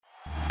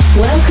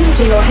Welcome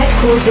to your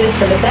headquarters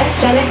for the best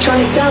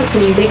electronic dance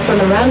music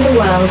from around the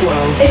world.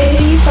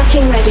 Are you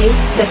fucking ready?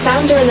 The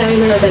founder and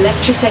owner of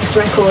Electrosex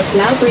Records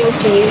now brings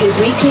to you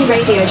his weekly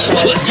radio show.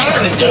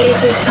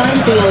 It is time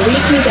for your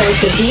weekly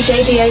dose of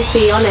DJ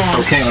DOC on air.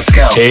 Okay, let's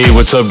go. Hey,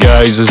 what's up,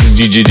 guys? This is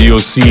DJ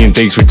DOC, and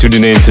thanks for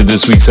tuning in to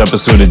this week's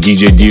episode of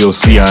DJ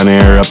DOC on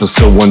air,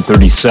 episode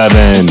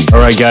 137.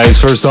 Alright, guys,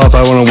 first off,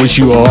 I want to wish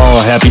you all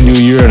a happy new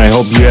year, and I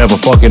hope you have a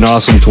fucking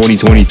awesome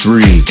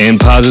 2023. And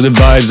positive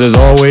vibes as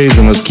always,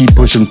 and let's keep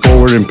pushing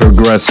forward and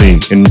progressing.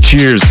 And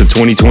cheers to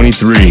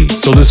 2023.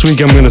 So this week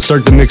I'm going to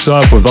start the mix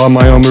off with all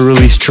my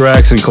unreleased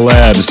tracks and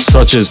collabs,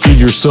 such as Feed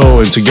Your Soul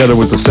and together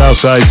with the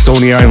Southside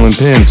Stony Island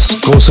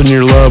Pimps, Closer in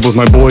Your Love with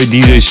my boy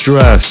DJ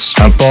Stress,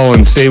 I'm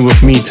Falling, Stay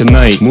With Me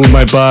Tonight, Move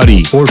My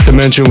Body, Fourth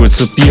Dimension with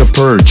Sophia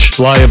Perch,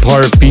 Fly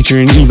Apart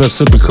featuring Eva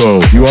Sipico,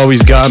 You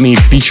Always Got Me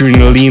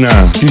featuring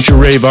Alina, Future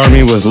Rave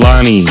Army with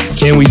Lonnie,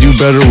 Can We Do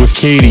Better with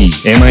Katie,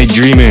 Am I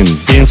Dreamin',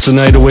 Dance the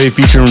Night Away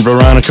featuring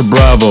Veronica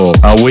Bravo,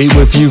 I'll Wait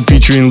With You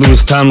featuring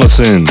Louis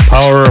Tomlinson,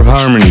 Power of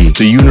Harmony,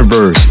 The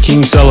Universe,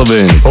 King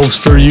Sullivan, Hopes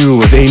For You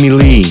with Amy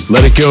Lee,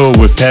 Let It Go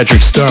with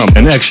Patrick Stump,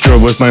 and Extra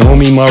with my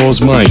homie Marvel's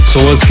Mike. So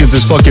let's get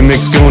this fucking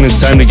mix going. It's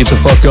time to get the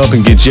fuck up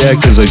and get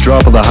jacked as I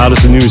drop all the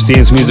hottest and newest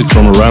dance music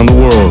from around the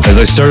world. As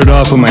I started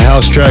off with my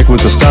house track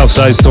with the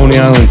Southside Stony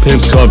Island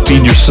Pimps called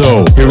Feed Your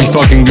Soul. Here we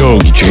fucking go.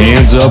 Get your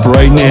hands up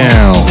right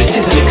now. This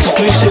is an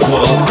exclusive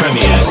world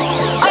premiere.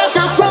 I've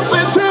got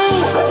something to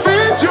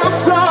feed your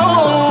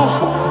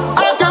soul.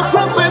 I've got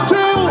something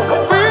to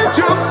feed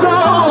your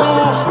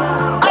soul.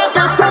 I've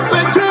got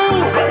something to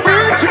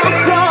feed your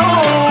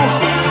soul.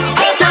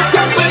 I've got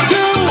something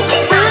to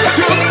feed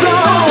your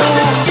soul.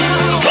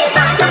 Keep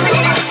on coming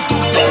in it.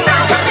 Keep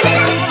on coming in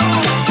it.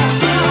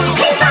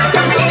 Keep on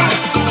coming in it.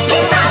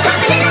 Keep on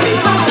coming in it.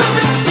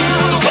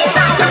 Keep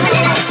on coming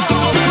in it.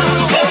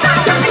 Keep on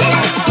coming in it. Keep on coming in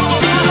it.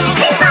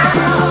 Keep on.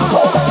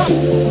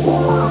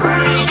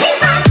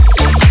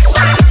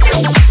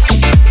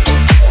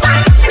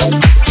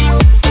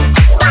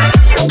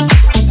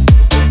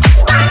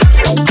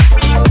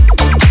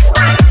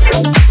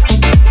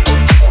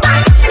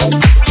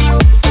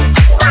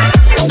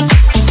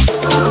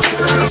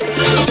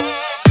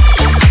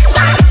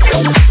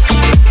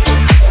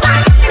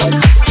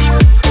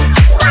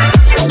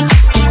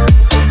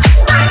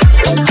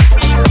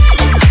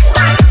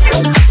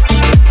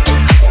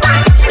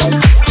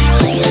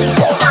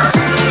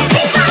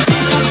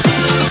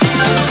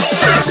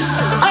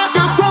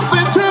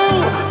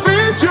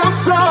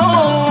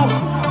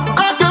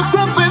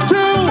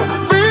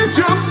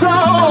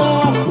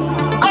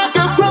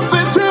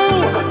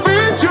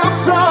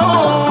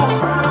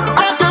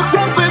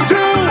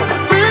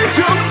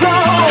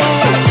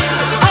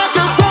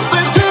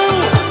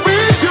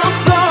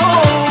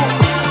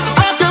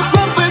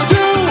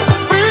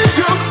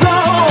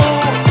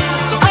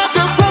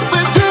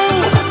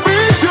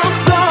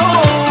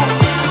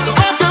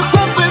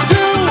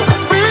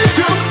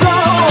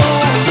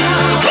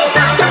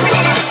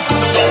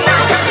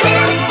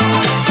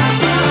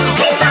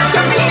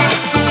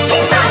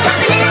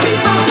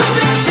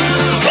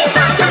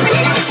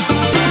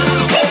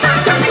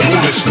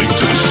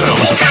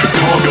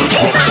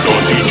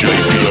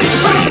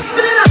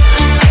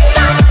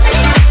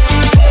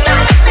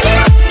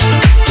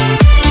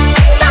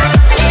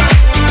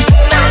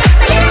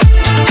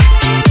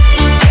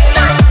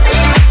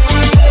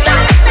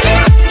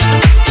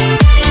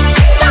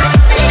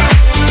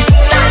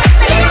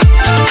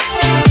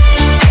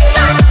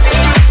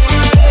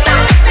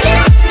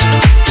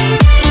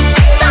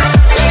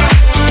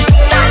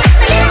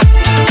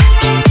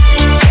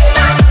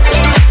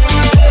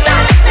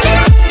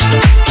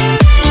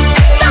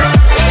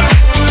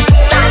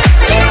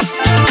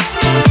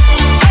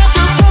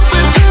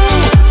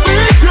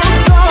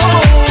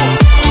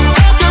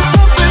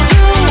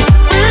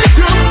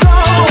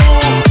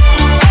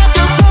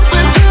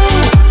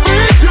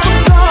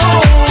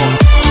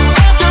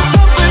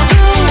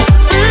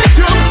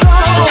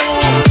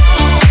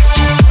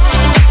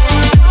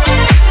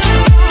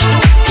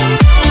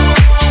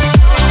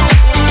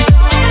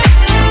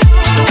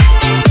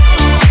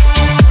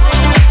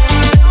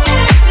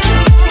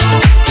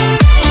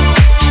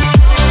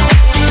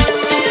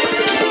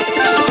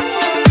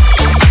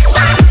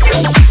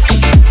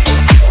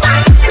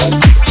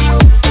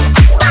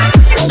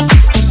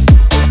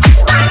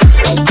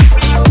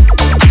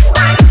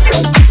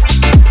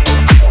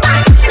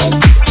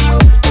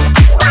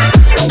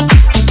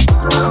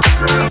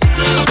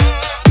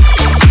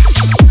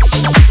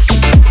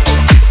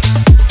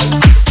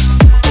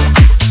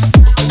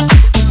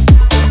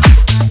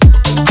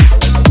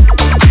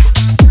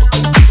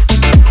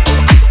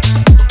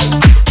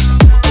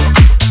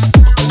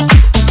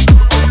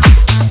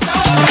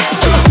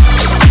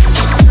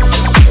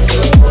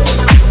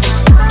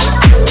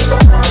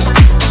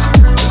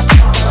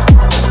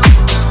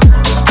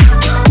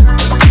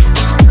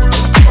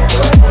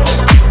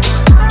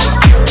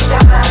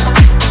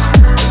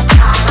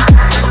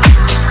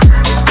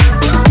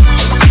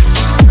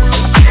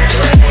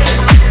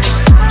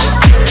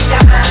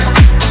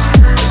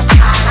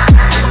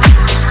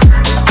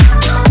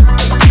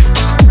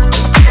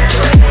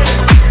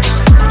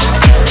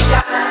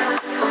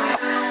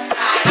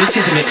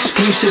 an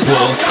exclusive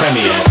world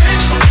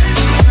premiere.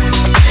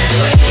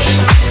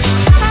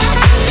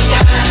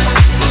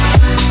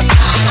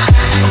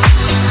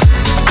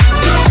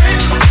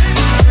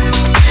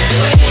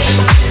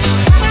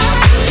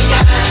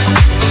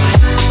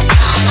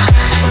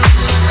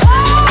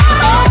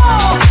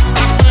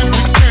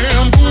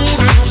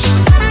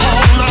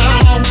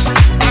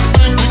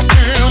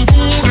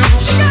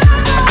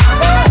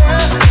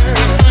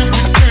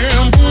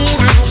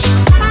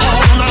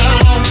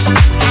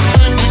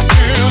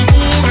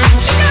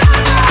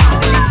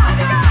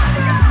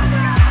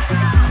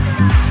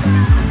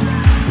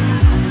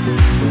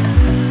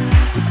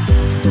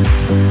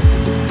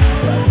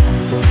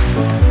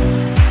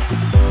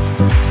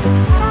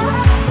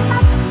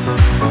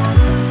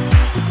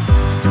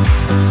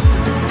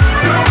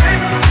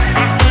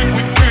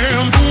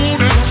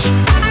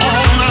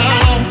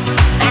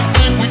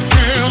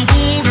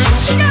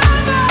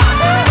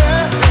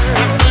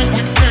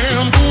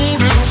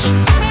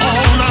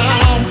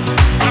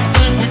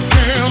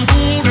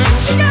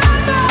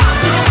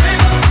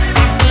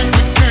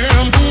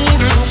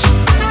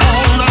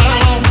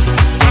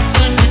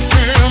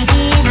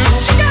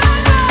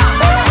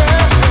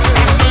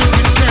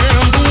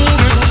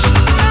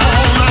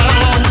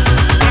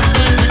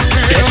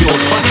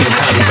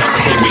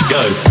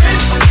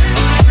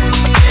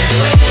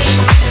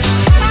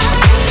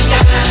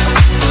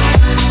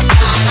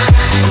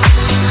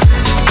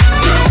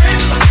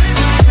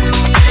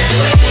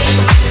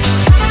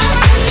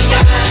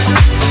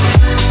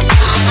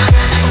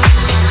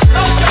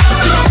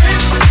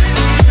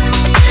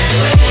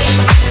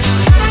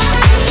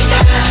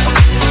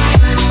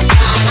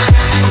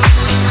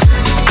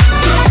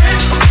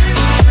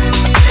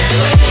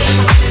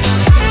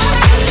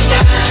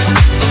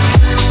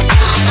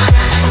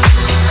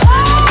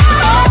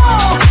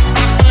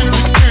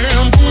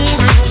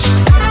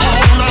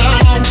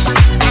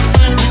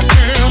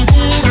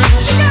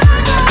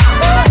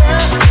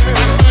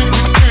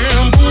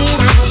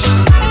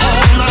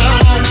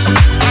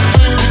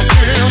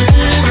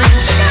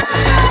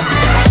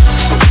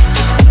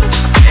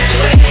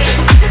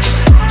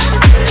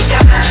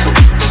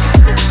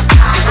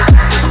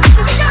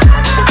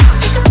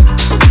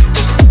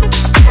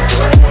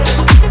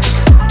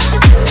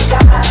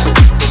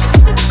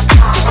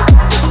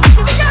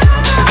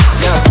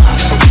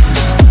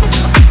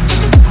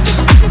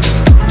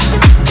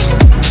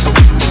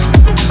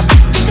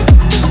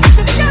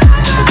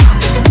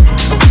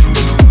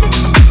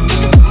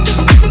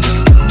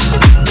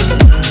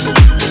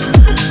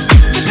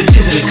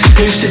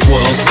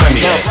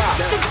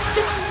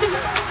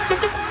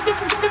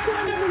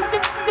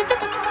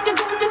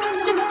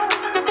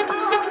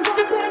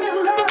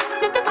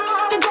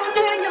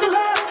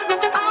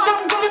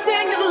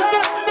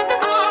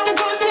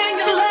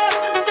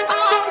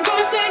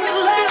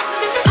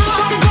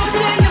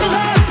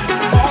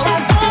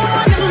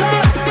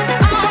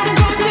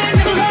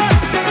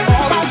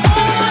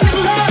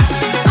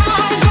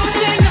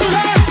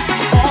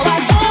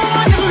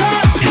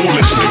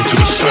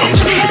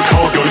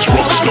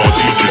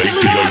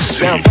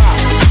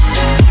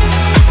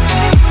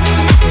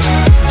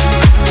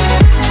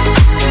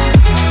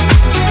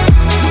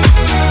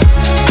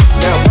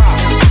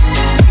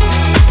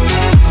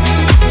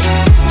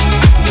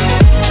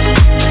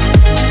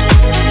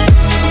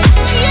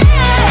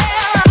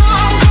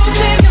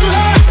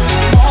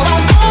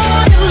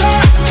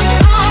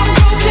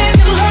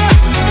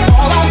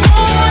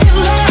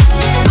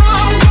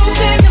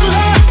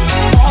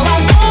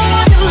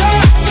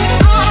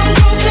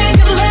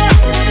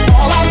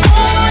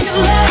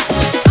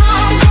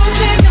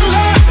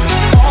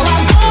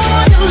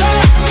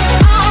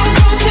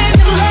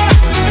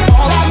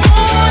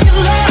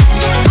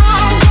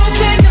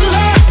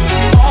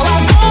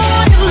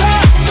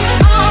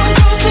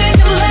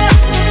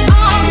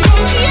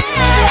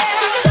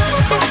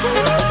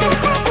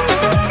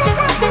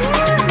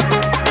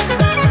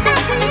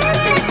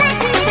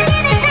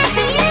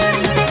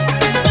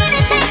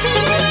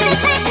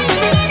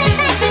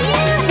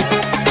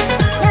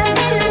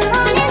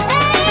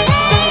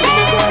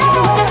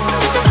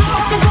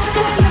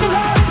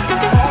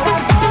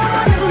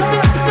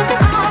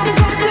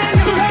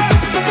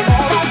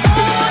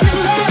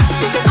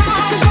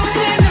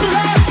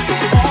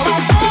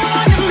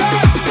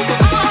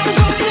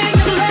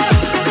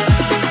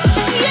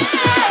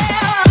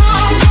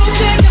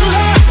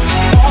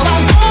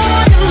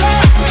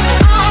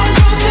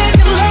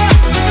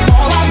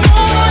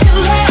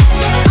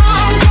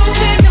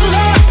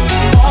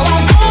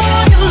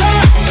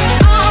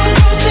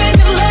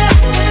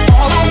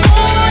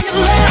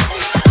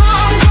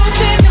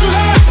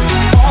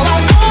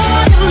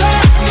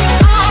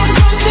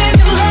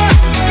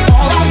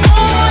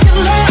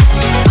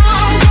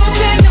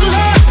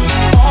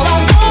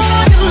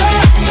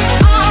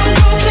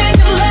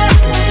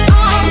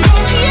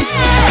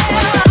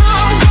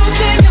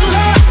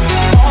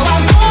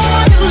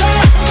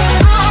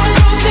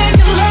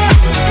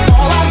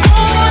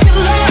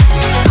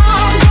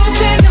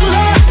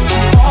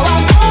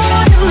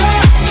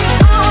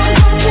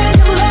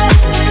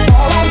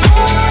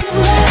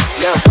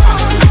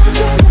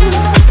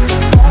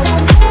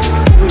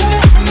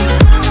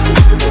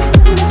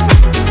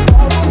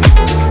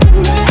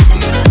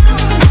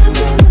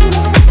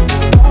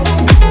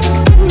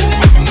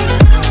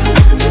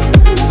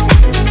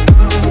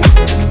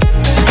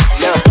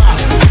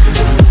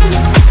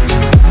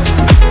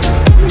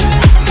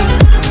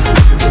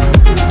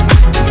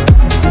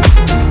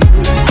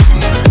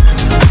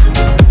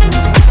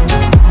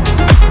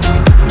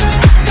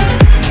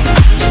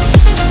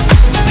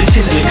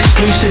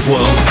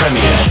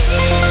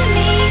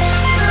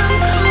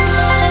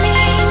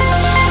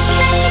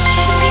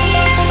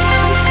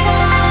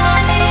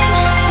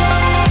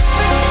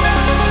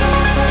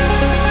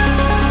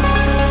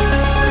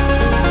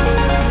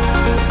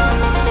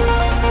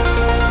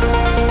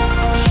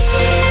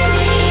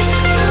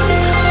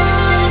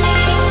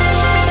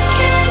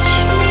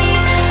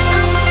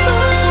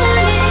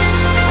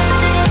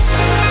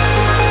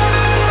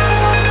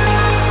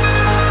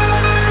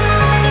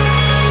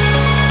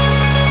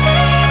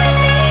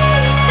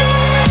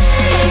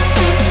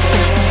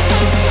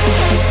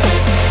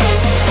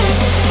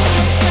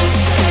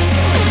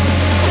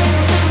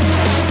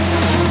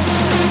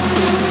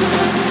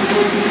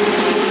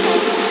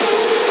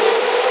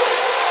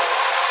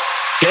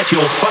 Put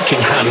your fucking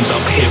hands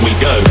up, here we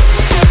go.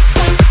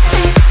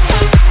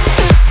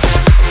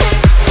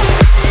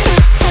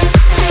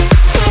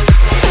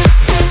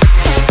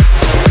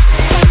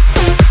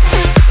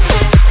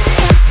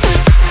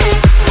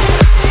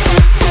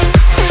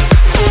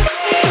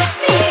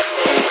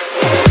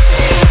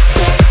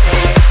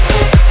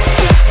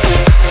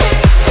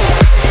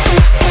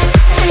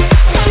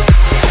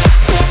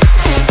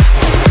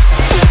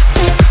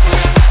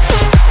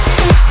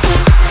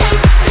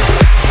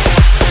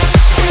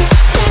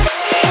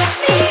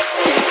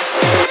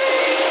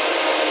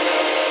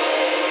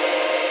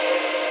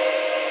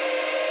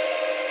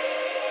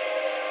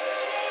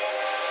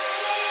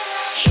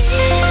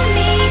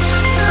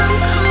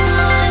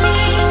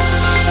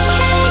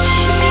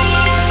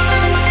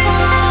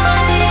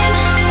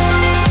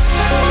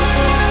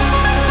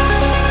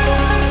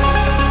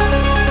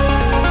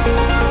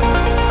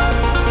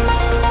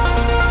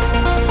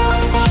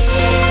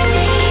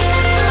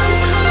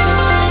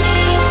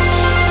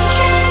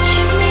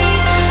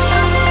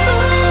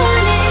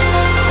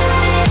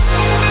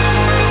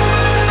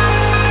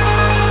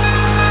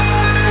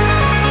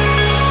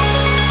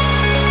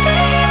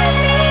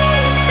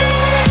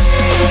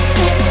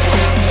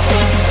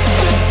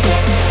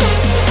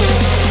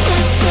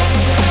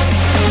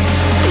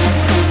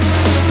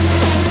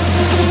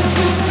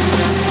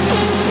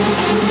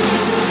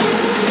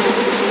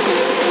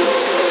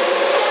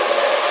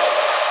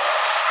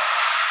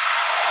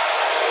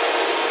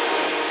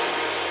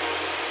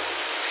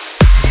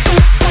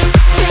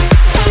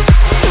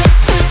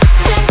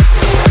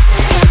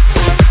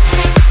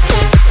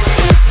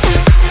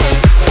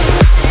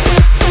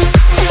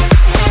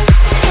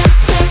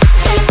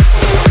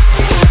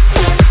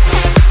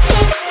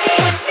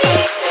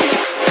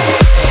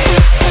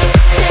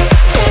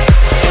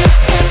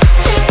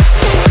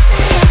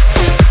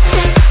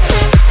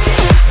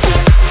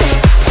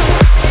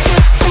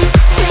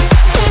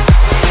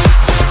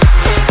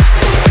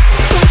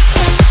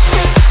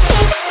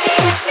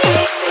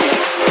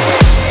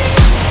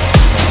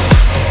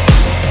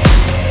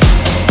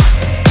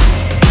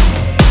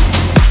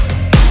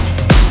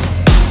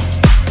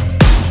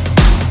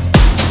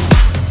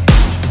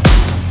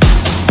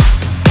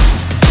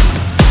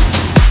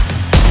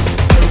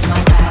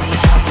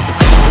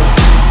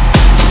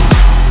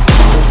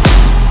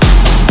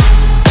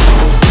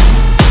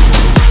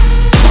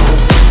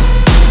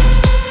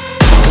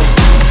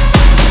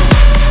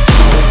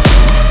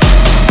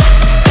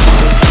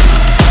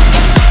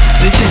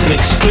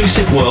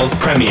 World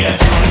premiere.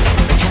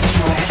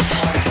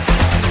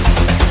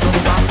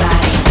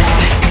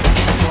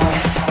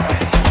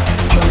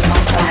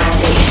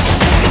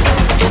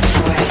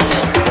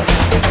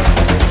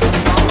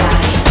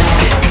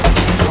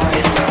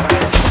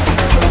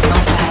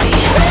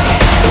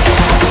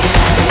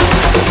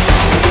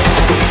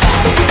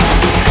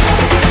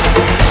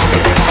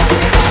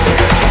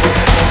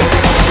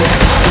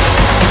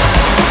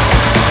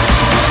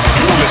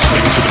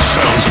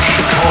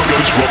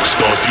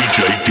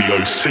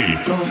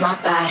 Move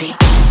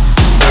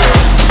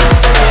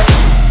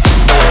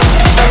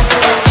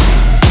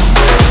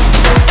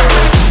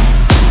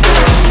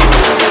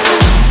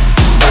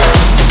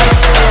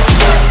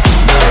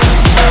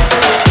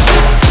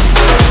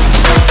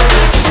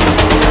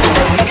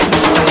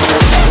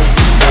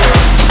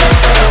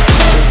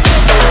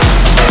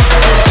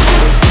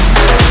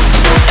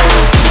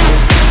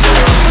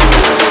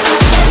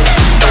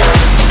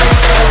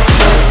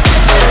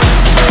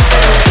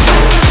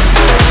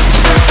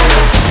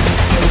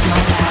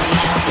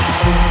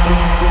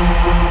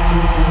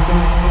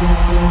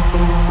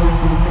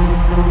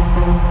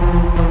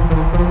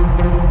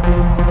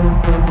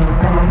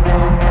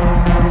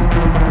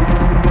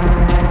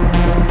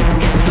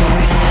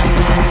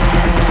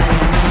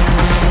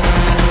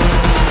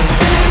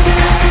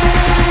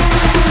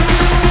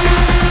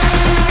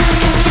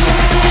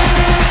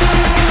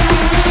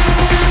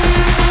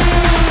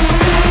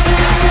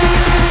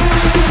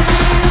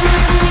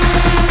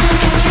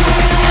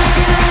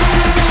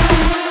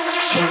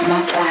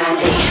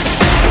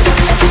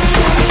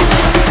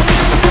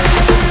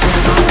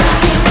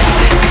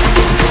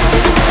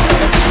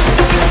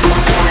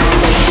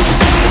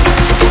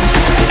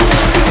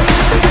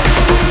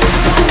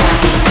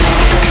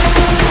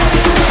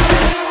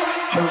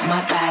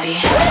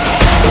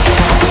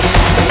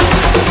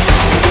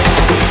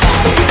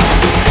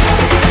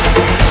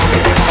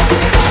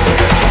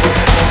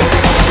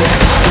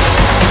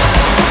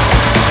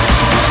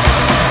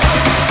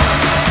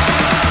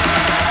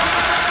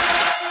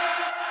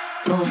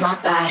my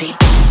body.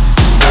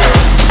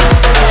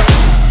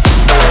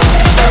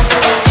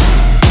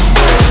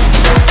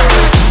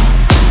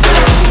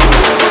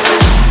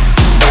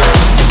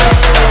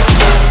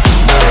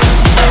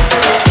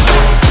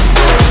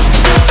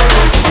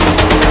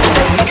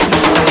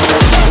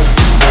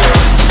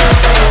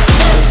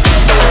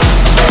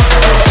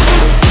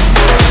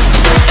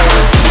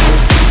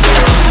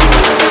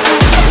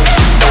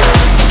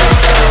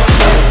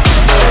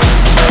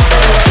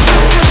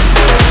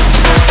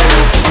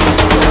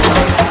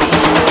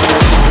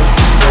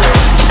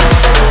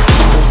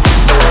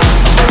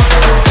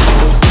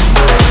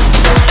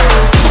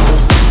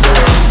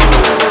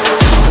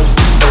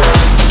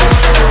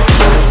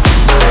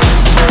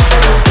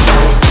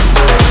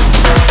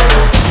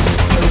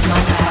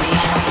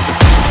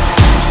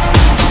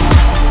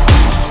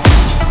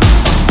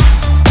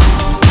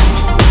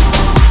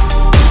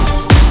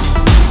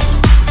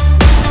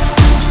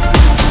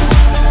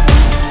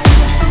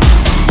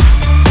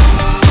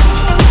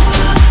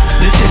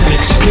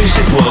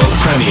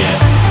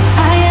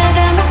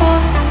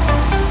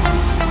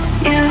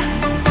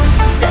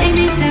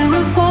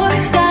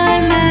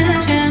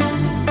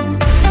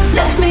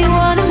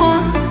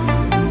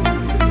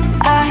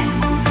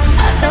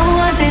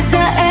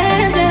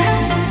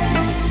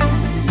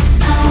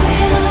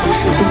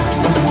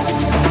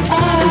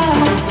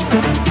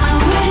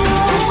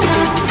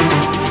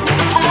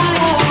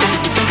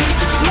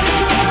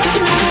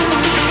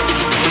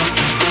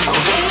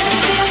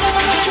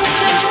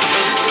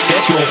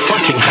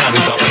 fucking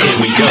hands up,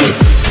 here we go.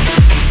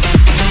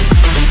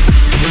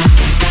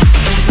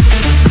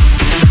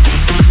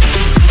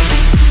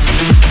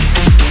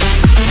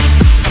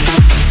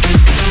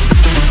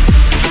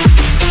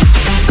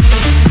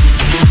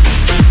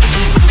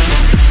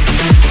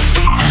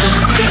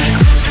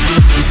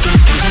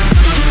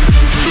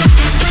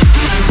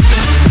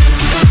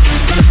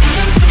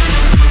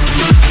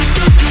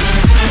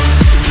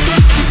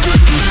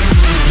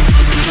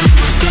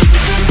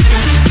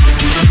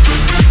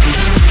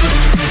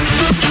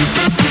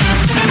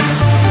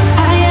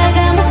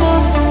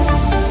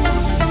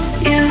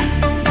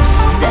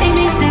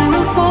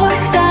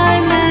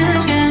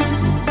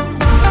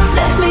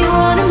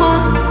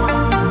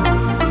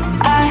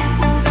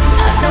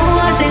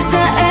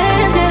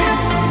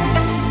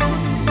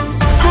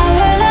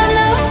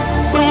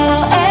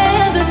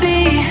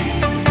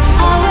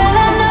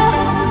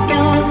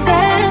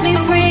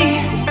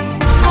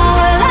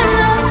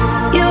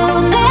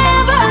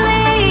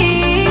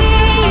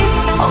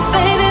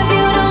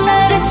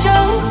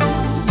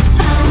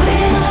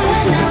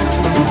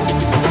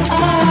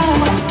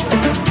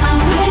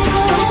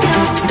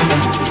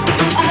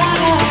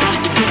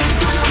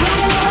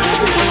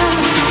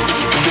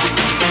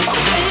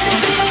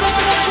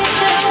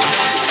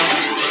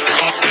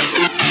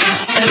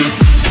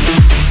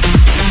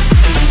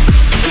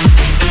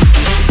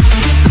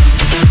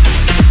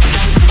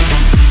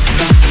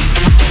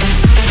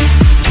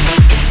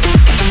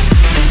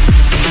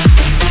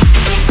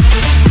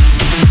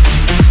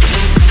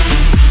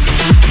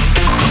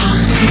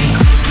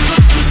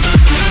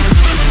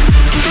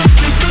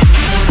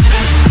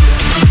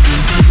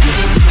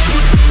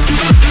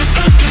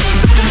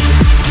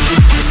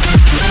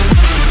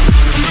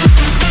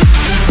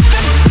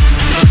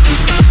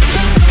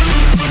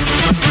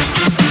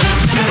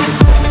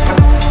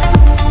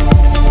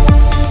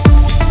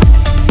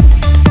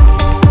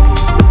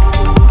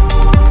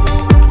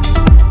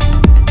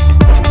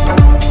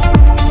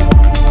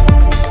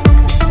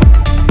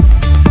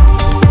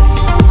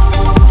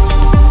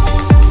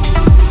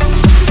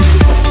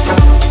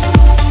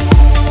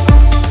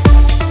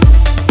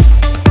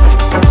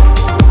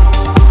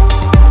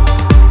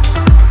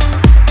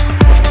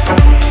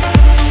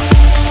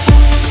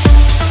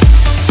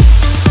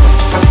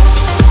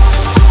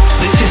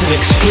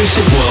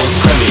 Exclusive world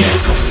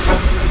premiere.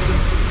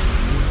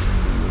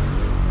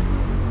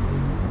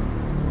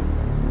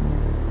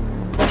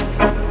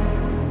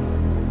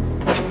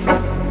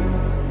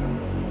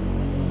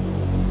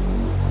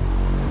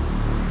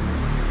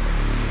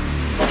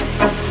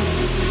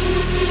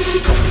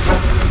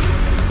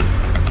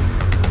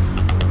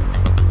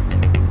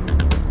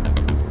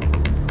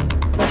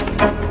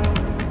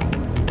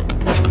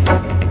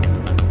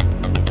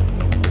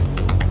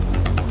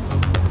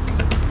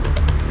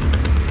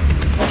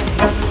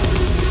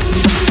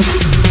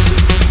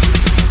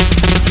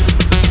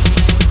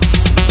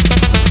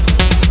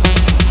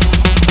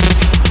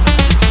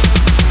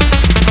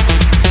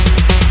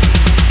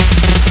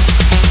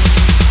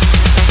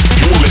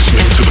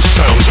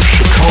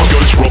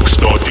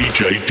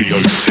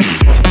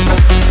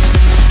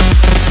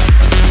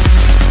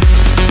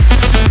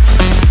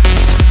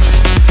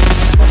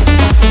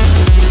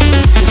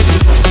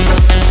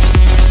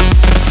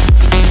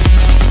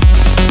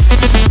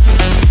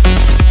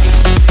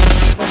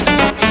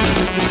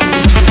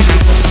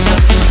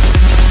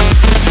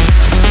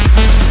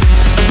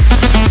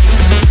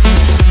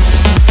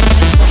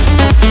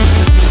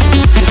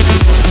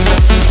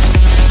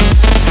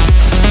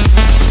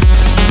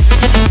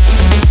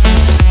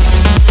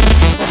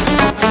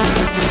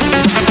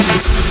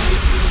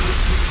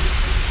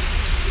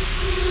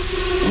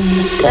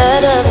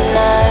 Dead of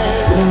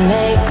night, we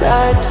make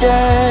our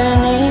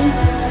journey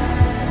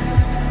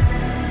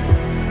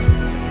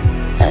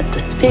at the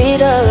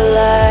speed of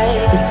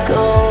light. It's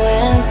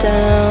going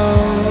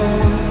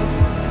down.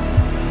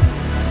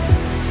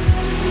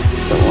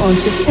 So won't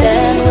you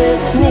stand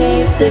with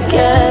me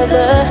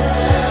together?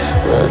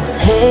 We'll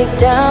take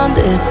down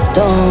this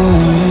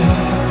storm.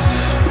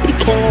 We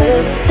can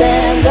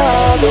withstand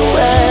all the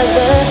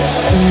weather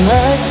and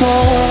much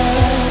more.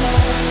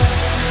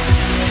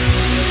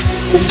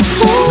 There's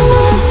so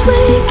much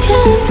we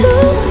can do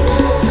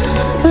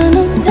when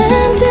I'm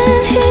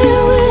standing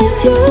here with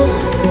you,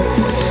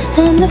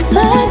 and the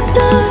flags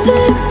of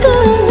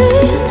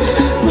victory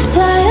will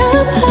fly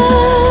up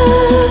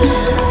high,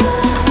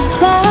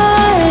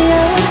 fly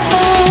up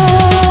high.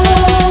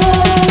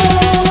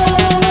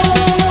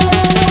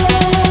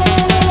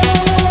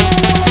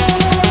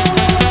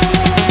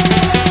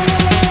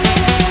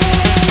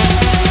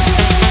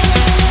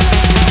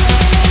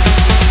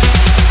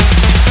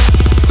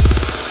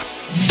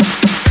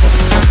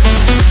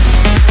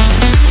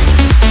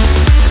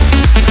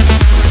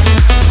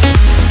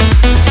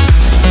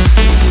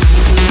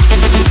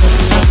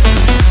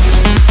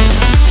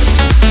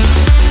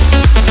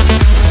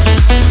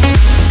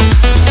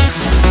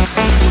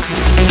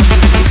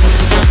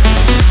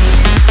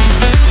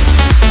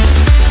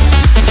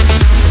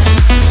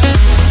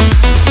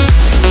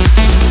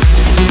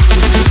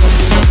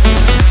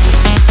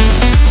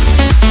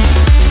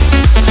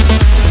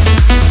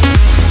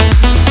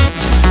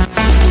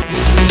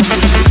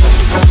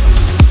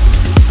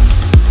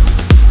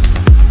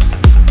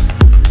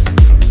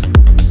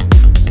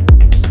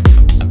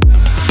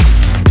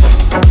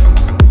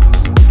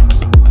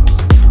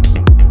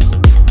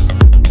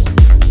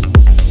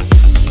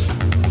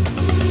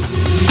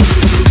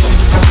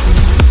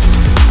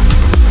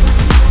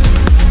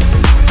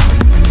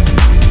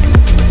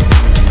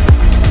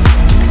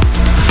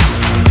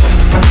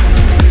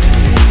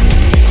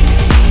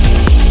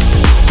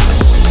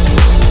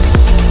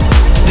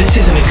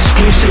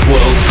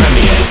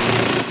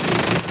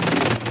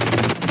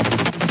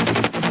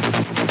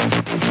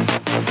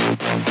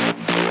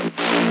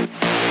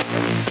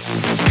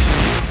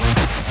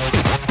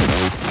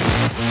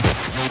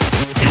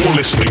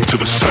 listening to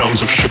the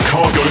sounds of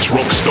Chicago's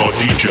rockstar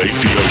DJ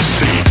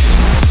DOC.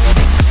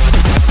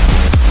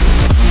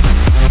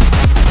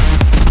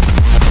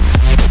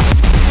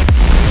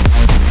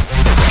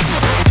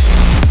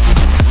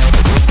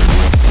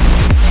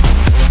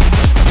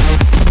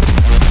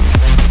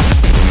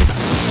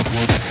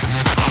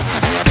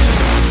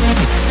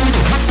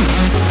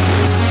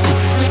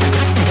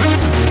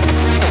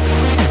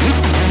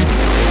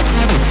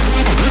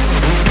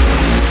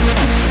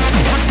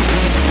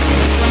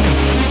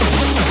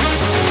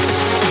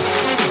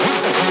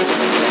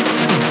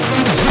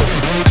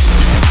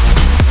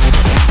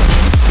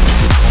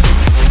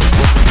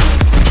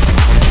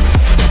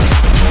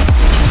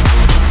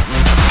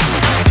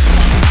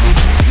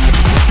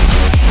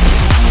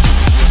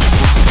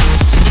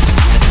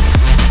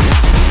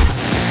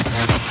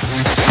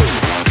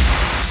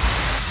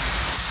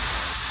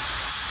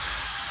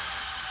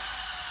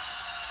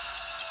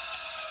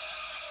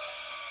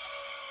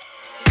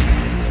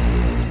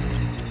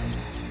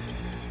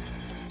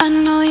 I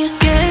know you're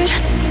scared,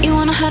 you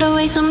wanna hide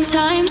away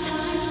sometimes.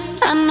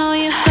 I know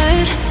you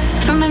hurt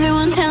from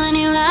everyone telling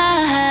you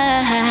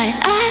lies.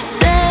 I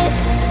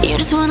bet you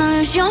just wanna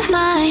lose your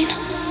mind.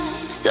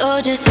 So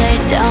just lay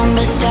down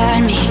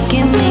beside me,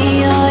 give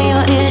me all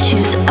your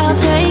issues. I'll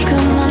take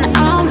them and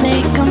I'll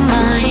make them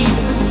mine.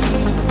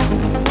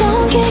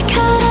 Don't get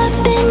caught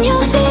up in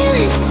your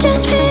feelings,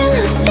 just feel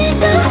them.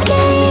 It's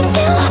okay if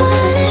you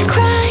wanna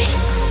cry.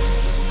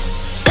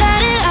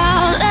 Let it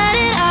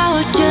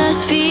out,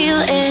 just feel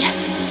it.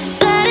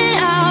 Let it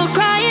out,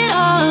 cry it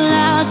all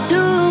out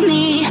to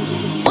me.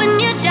 When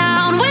you're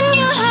down, when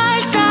your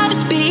heart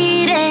stops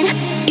beating,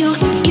 you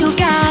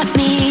got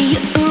me,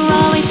 you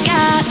always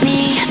got me.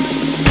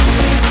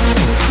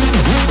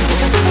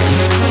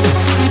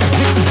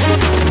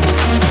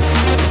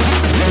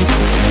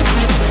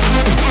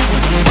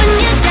 When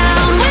you're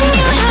down, when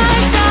your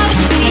heart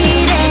stops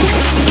beating,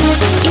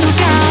 you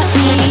got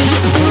me,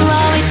 you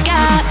always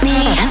got me.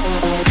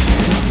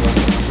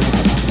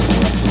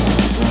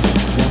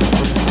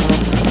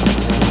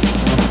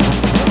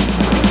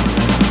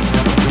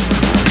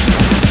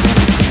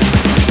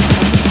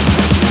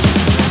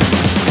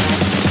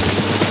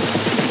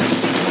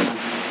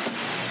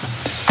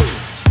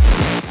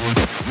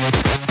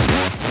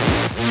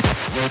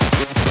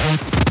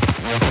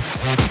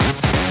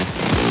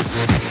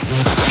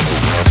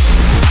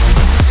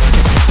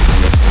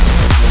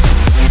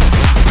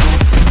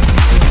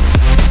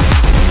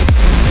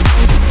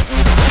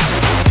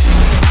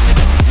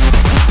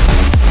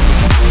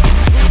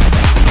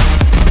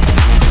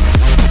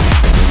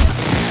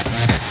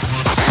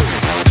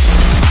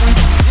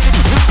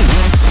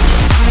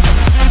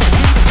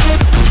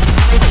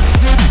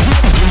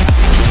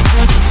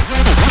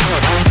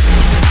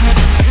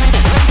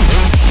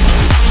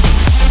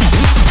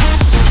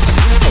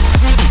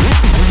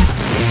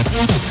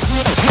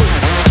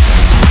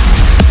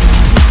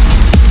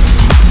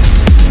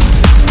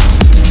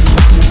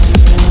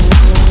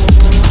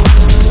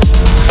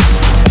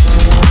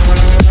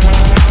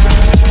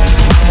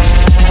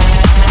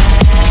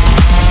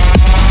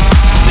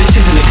 This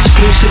is an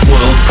exclusive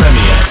world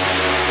premiere.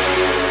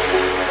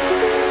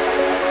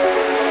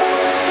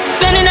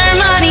 Spending our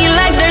money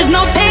like there's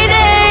no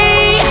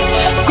payday.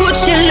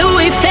 Gucci,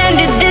 Louis,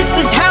 Fendi, this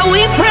is how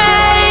we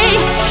pray.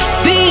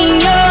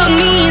 Being young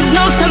means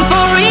no time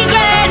for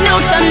regret. No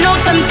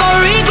time for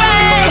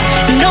regret.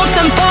 No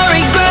time for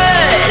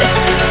regret.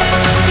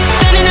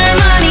 Spending our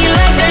money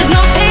like there's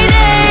no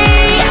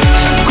payday.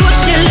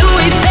 Gucci,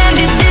 Louis,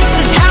 Fendi, this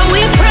is how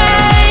we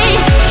pray.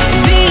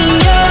 Being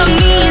young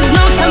means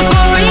no time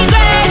for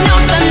regret. No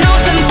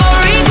time for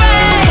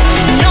regret.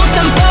 No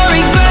time for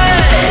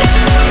regret.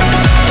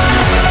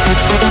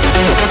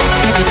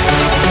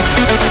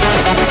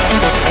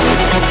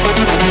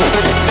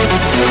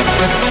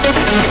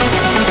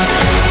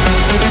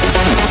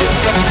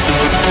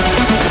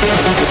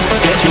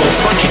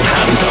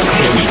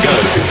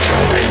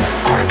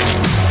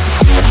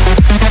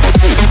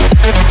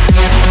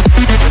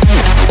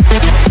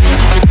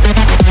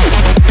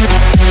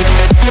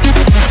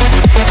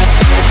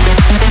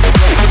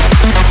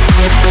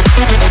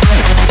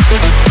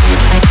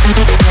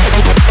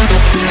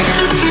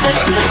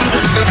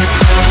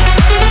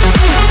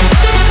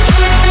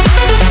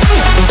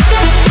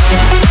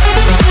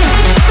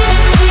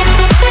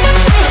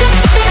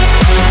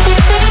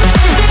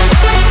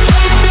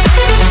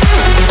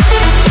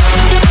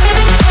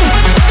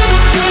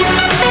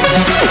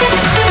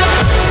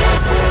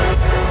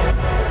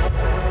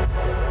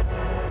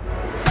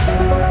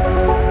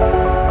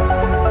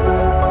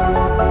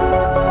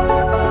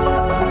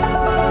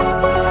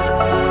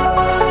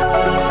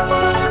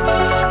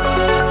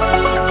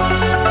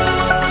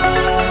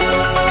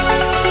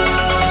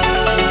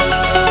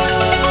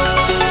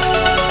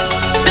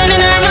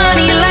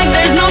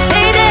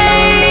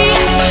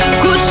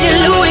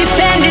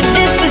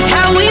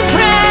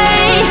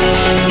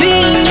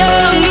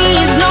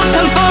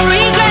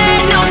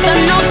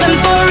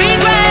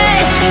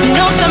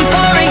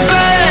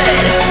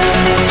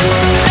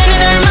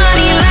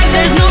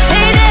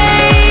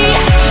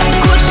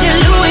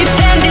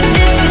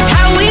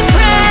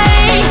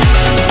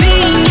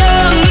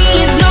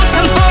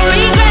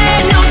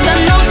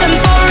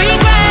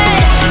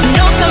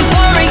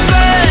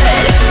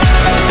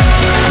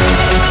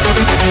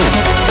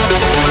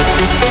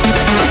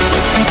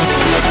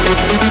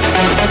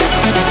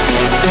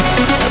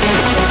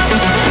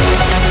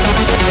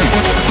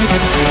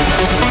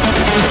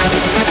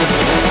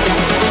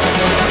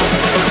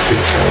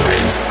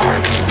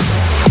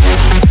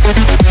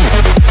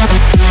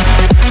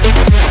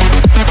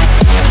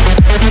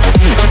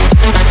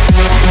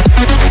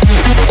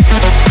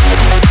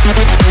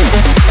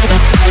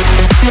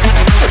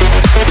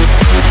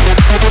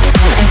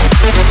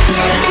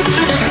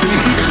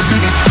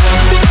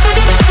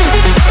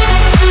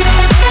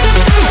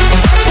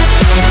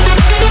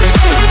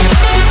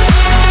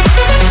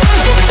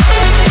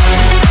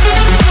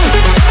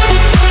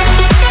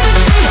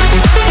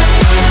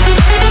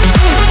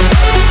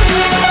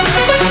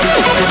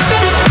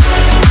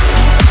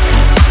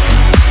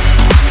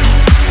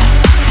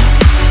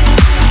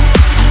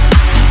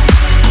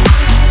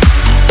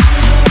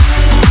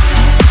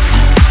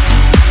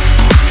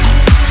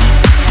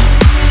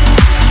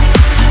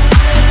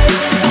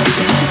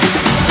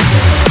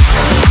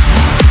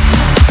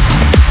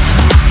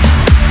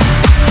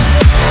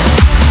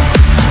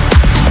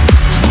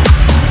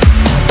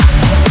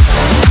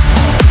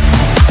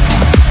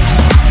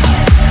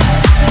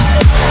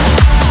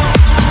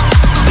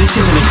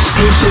 is an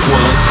exclusive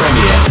world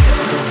premiere.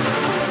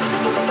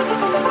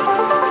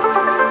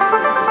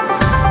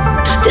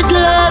 This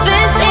love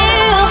is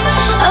ill.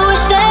 I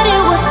wish that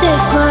it was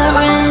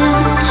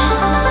different.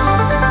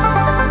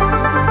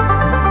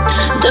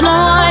 Don't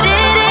know what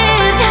it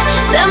is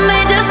that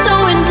made us so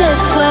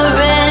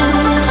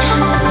indifferent.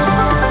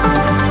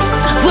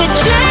 We're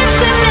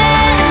drifting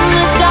in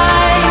the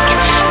dark.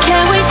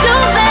 Can we do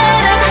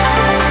better?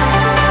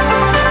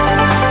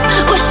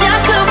 Wish I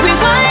could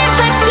rewind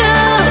back to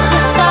the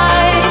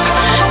start.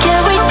 Can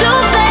we do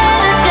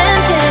better than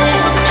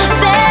this?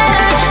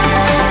 Better.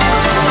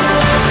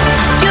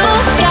 You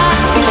got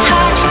me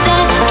hot,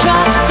 then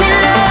drop me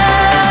low.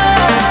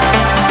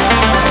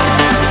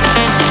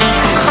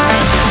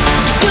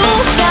 You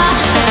got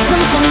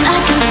something I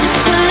can sip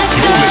to let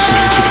go. You're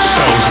listening to the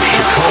sounds of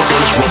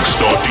Chicago's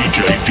rockstar DJ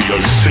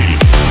DOC.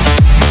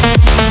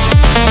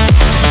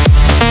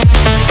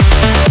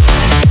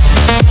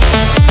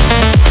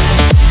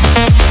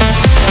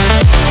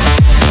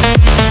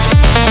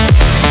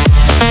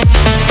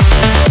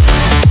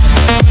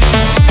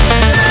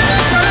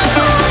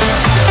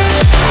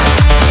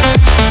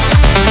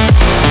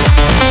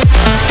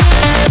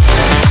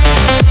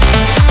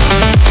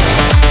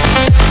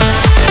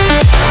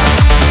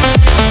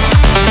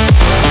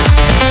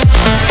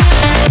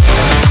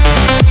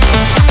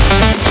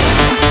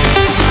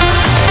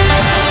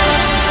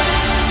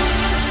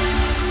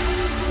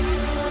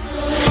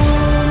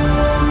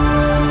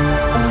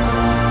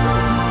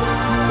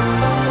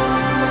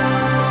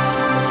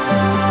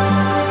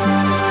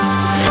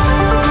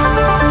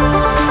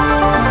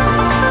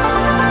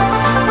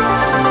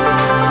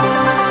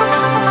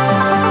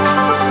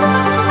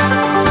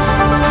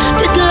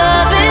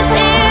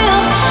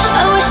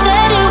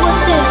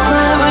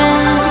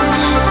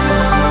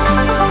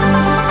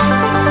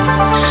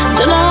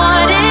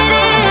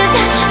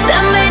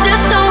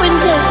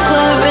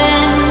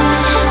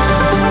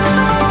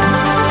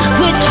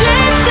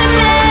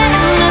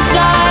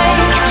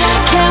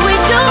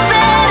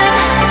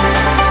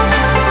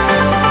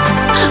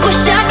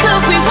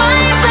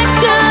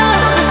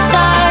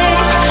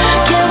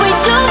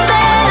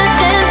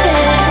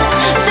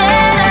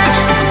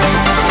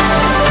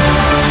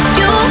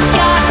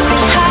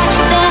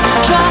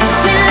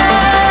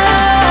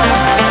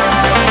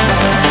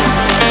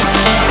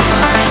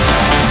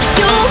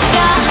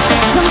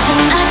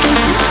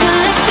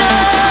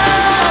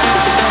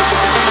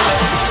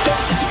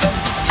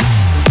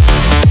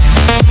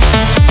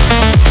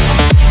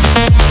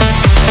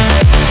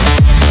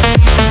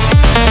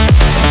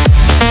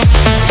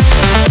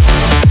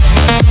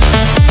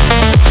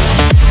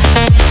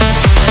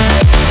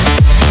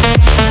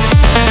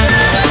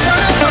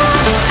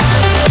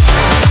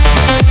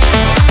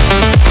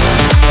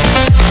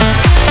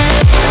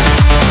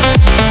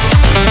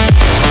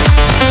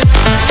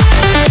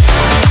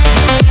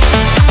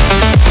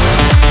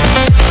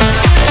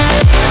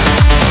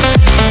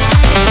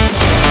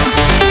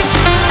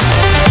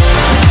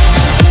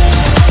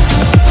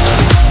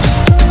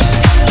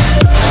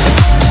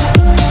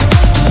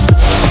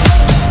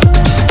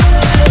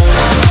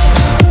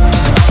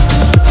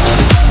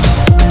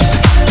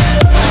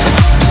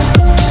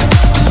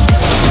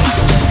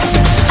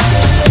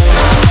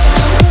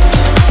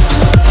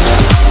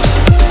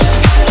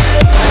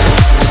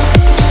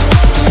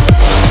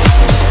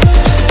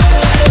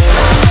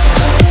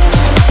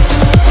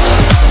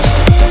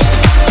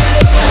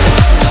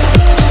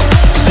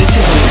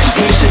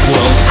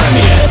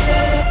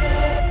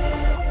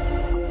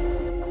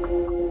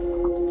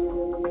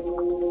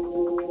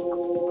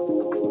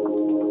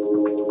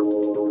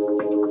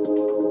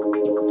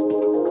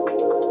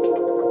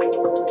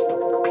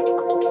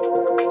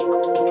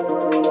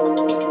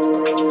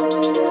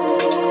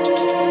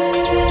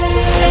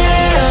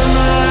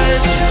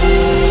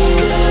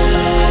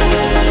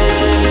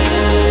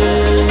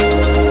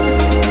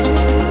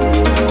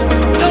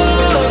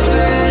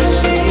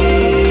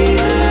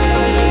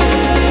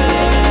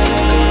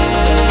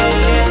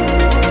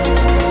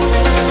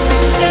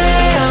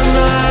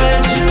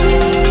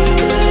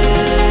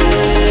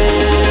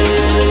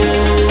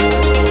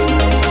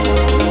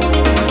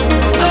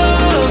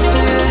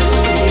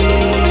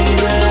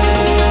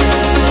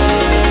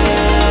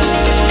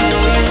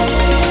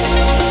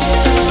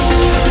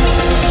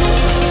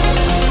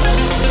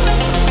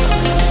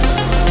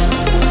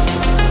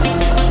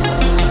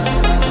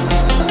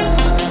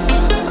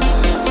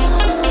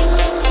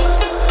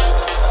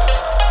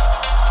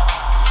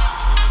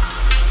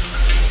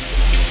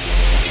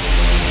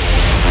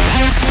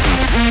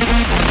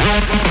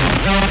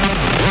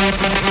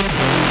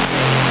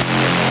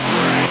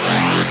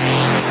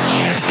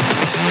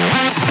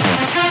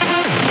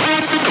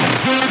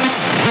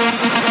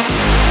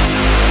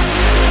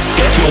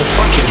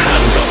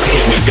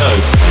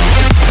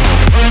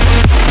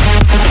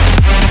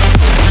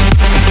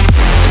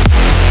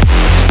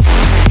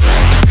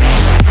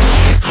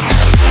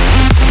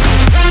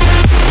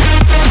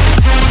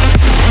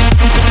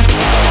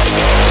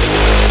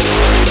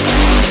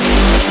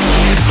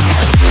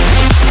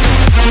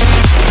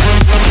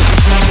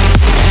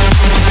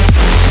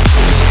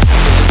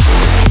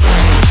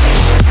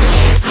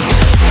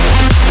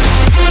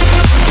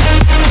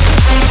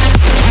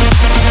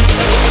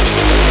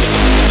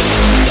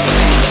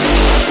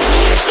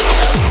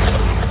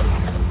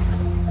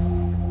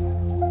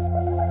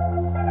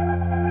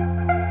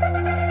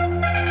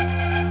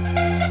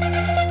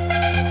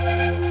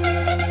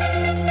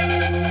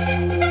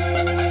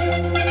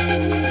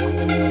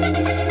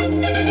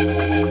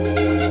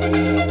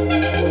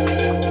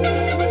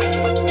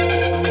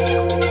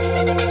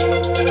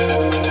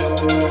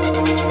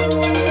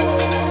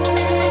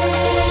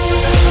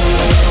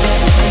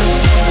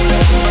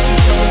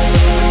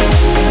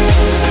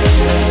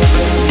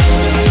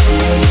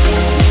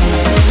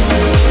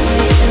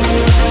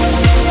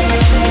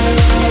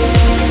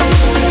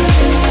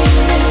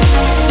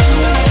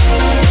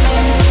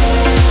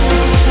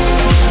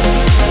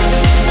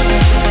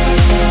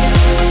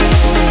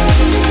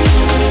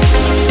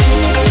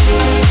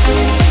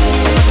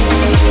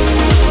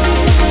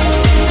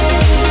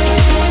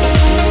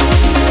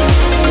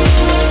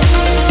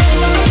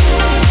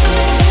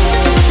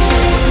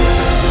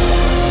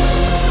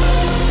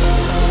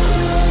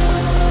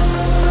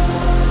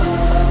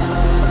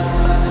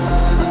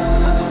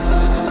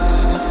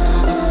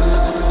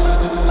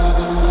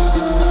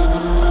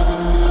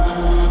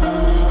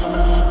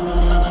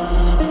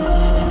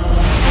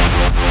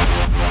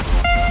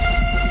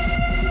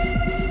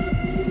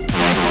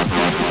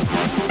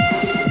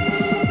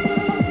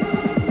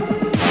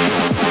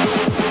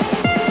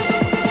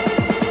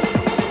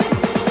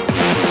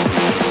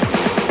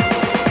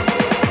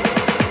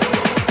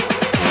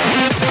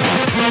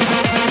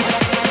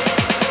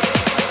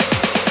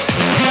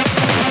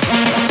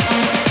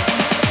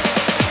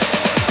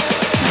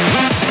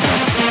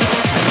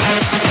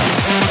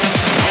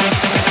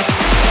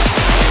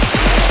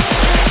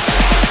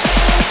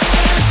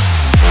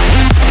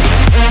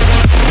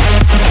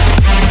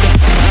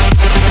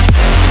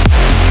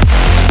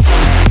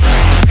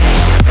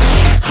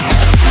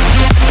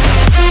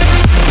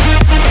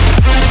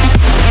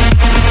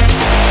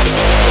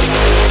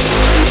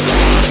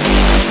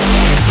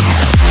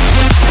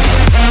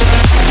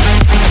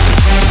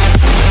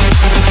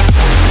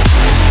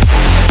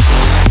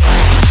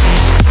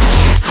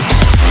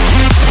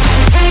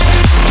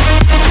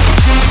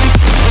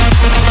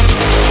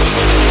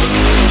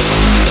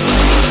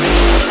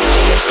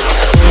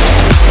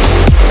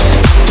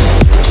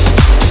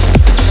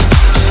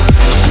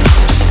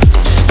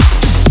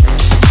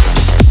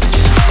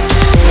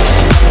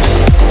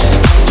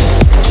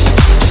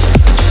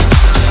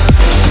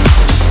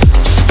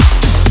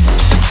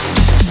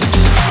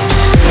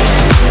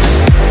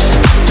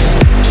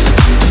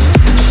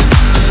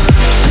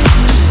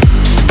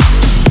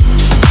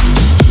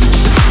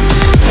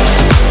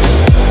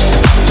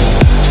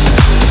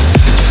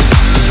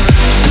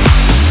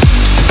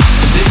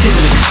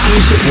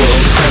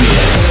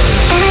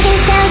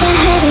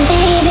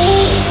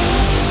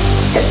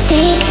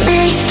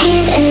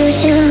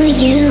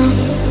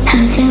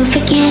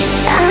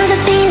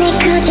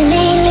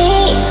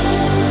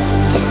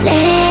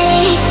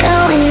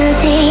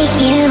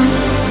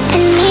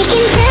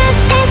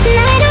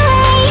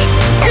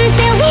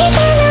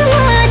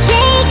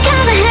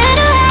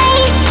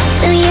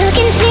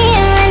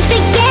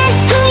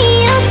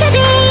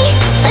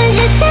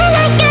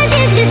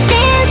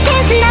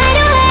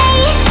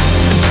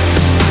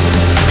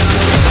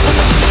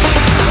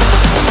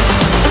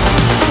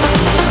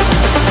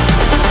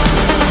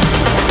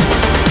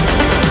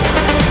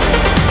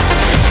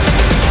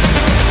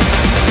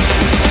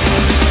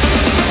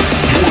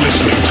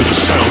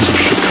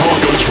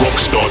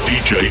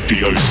 DJ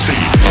DOC.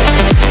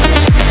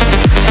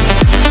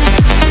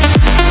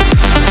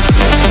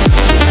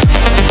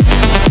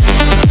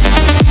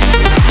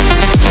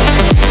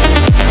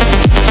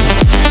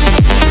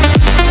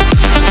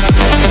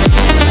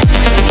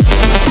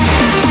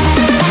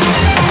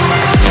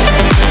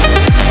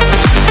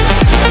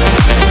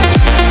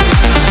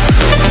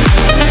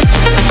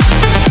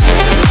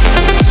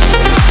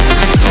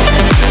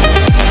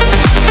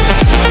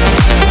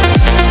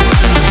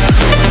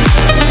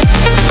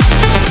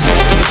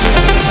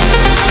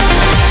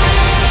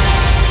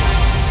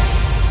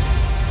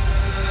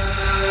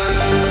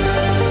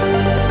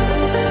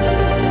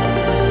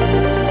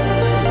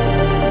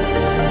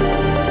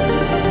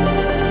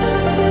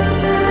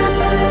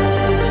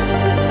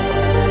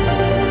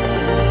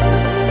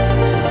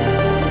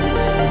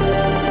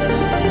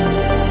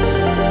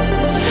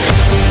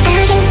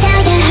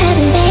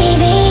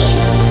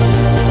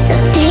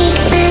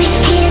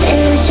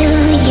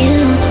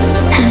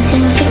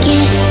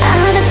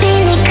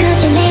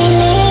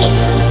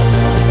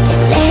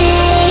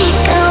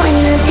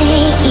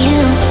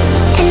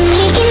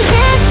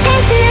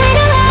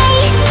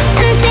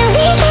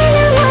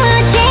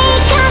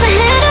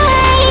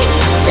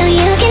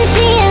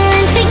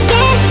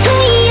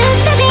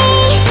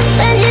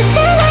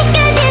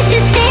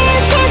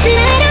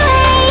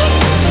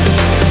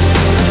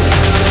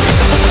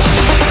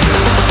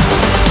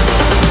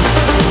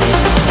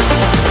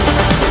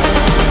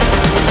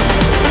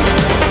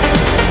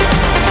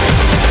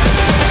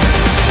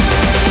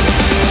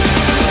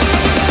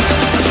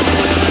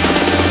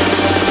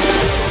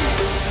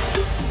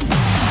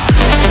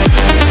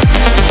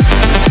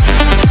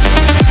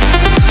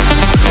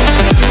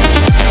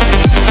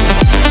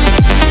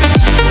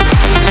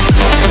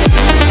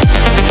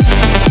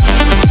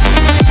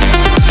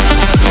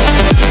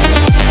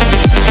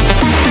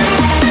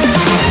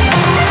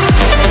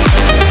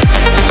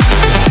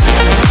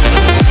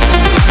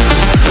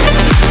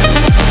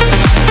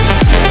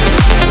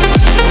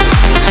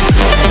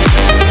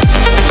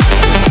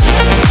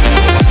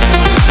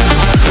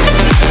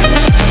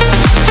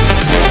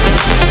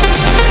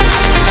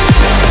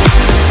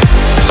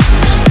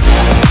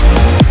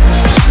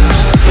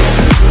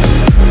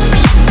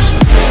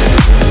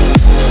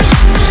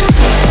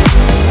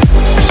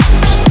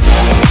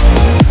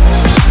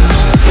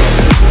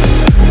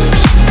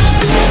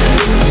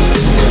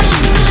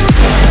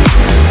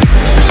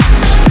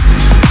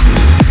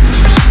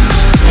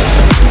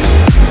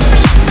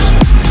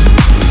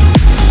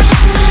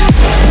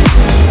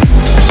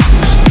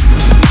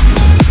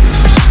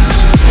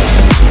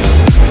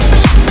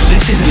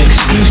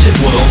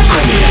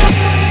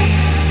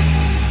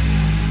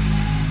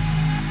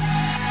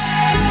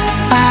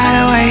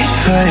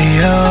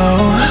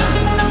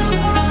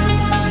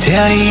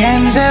 Till the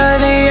ends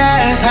of the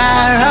earth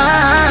I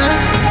run.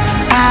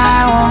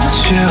 I want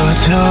you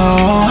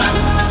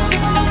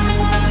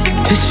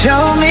to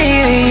show me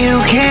that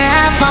you can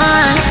have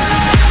fun.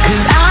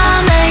 'Cause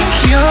I'll make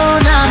you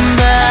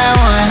number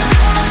one.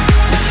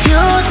 If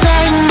you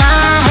take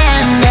my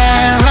hand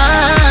and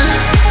run,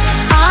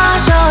 I'll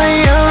show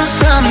you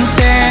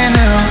something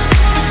new.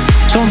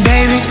 So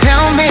baby,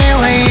 tell me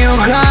what you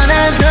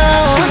gonna do.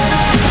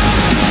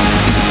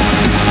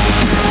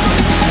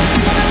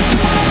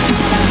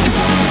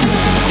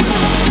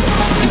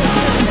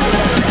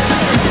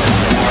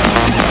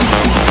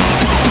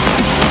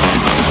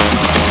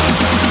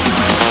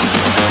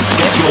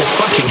 Your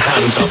fucking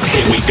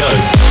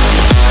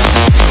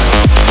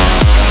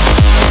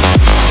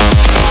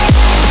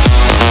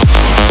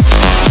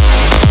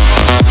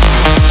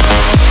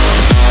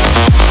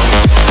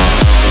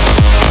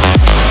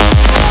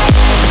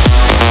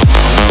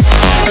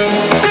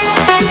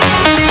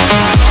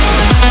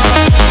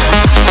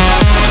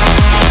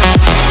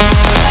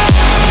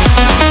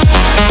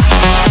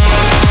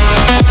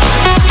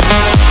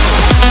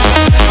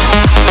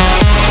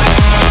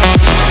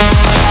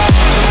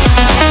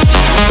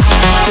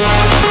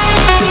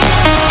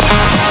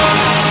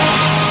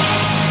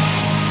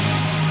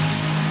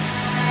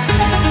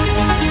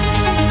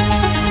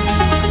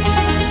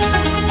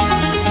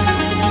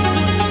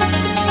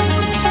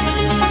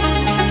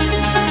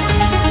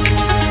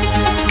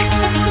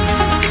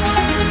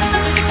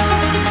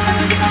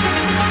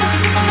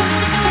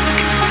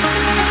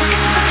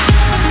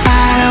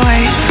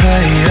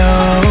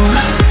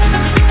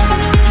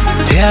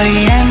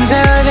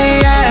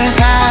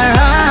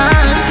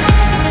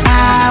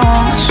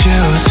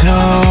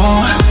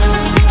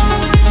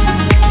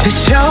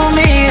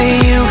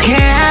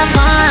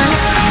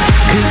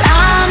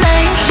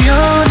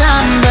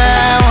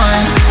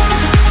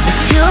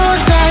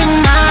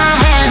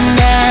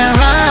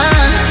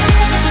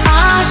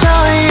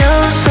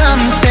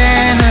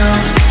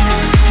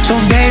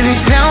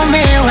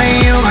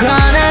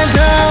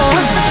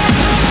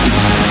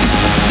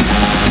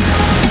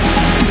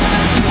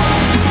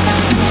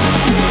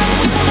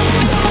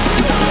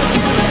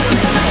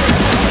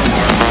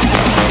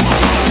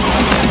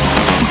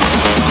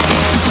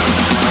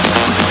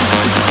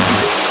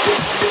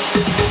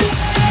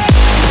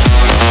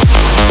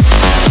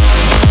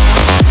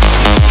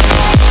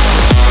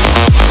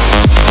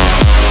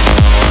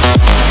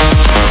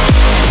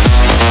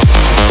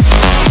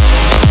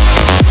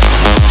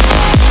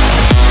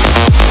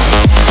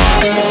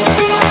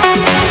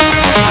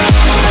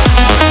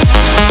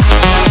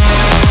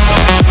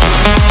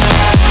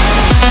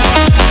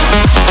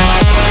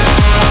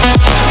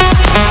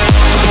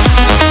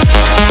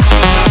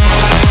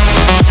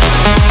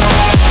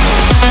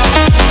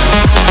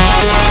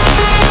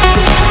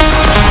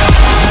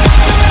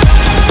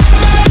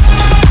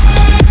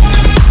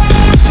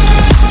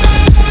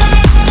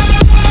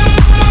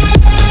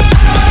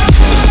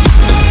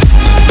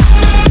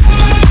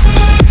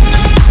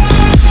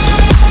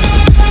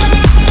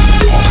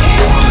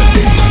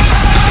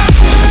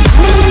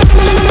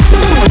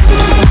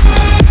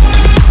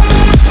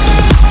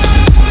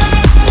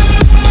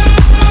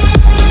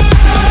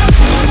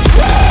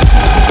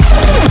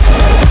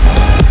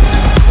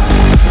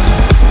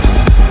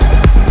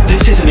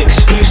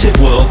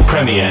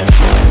Premiere.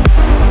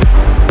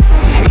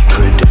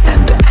 Hatred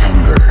and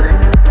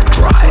anger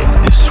drive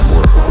this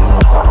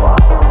world.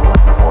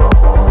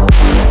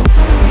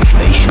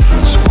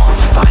 Nations are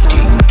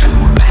fighting to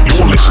maximize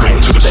You're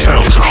listening to the their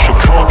sounds of power.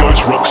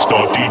 Chicago's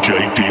rockstar DJ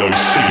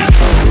DOC.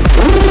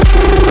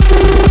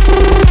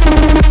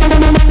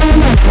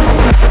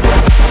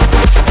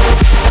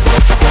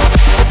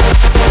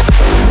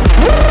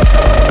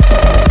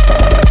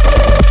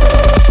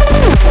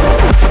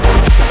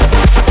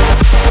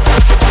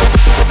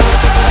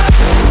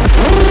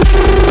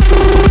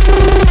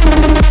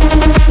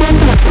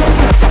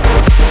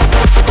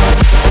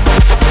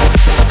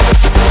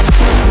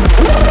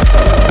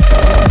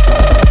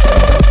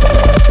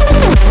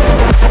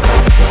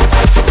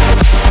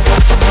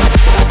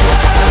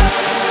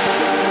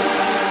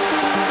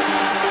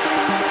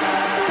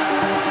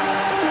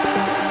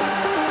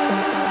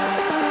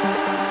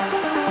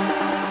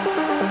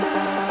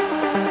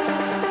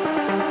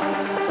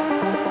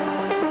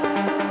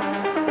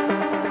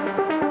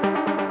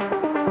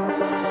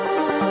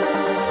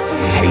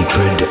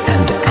 Hatred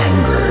and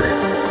anger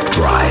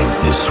drive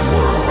this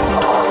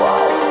world.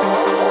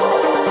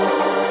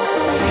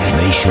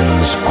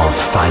 Nations are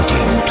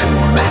fighting to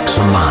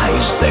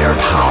maximize their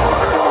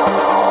power.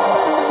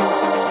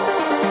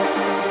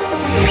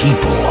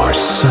 People are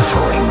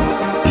suffering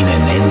in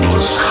an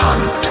endless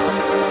hunt.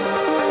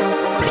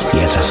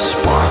 Yet a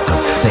spark of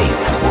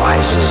faith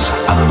rises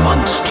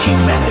amongst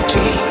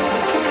humanity.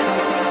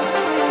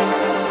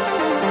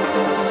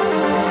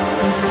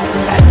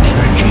 An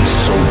energy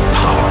so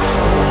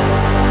powerful,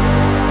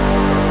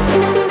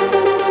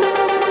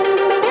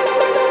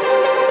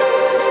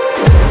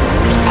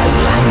 a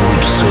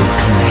language so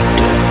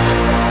connective,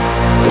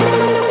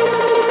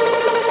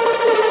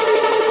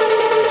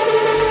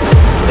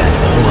 that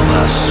all of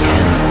us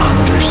can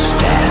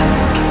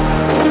understand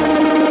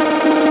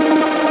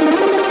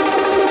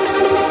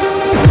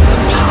the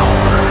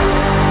power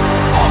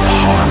of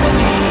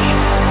harmony.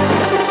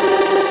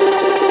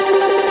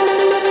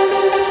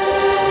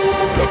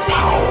 The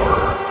power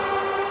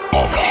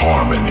of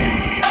harmony.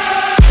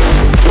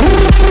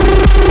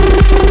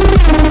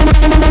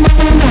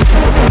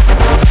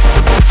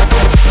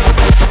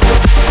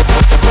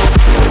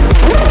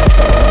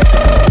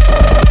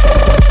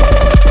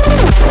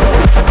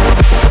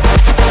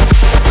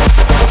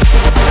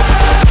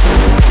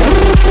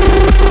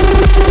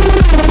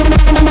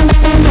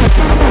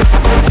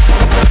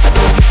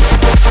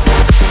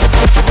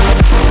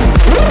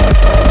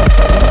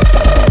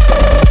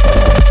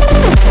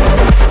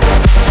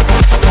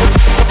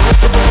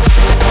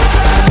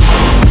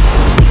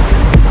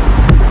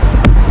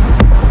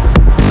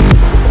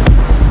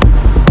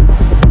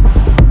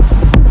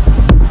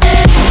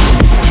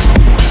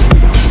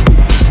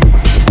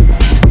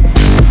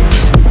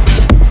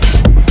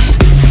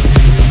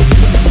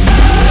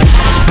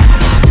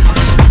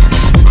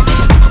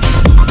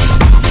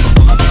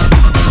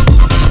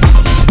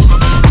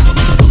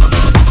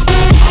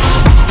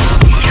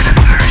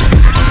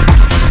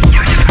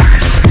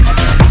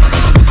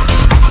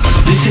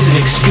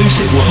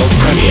 Exclusive world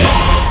premiere.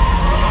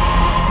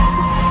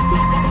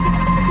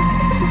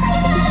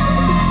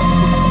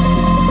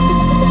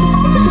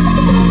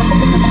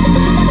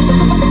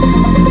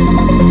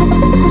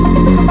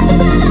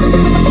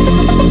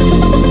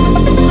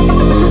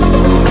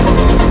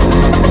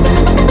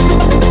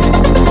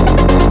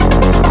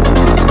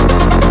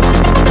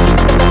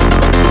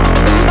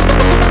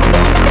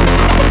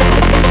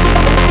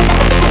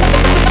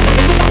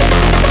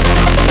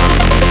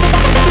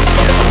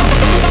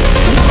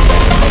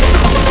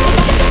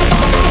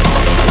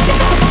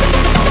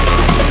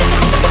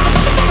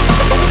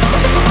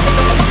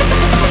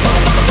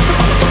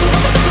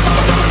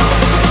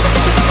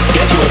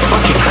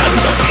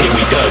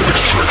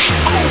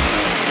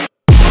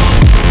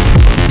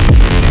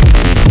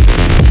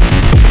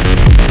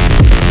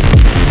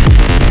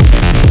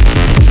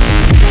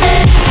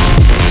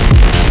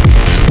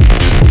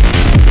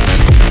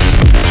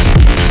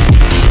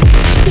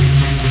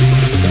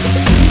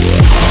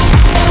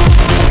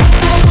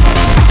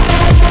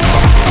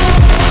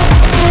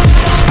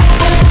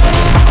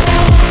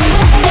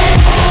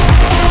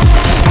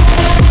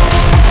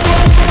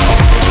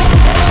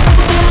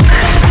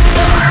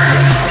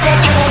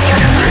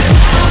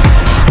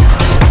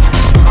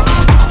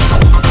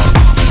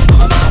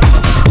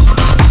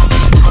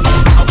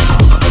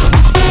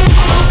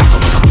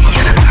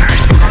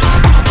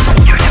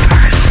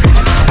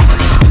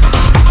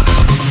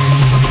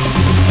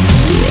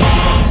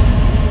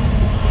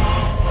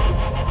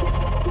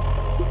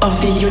 Of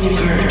the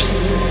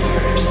universe.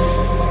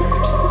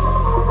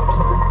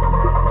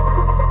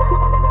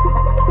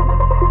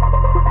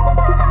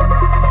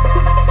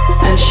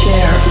 And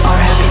share our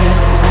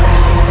happiness.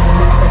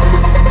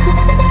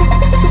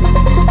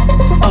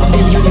 Of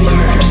the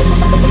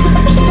universe.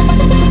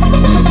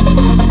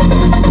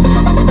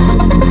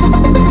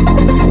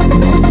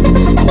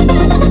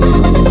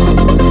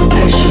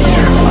 And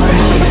share our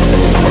happiness.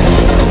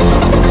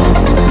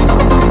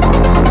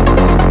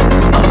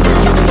 Of the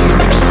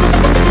universe.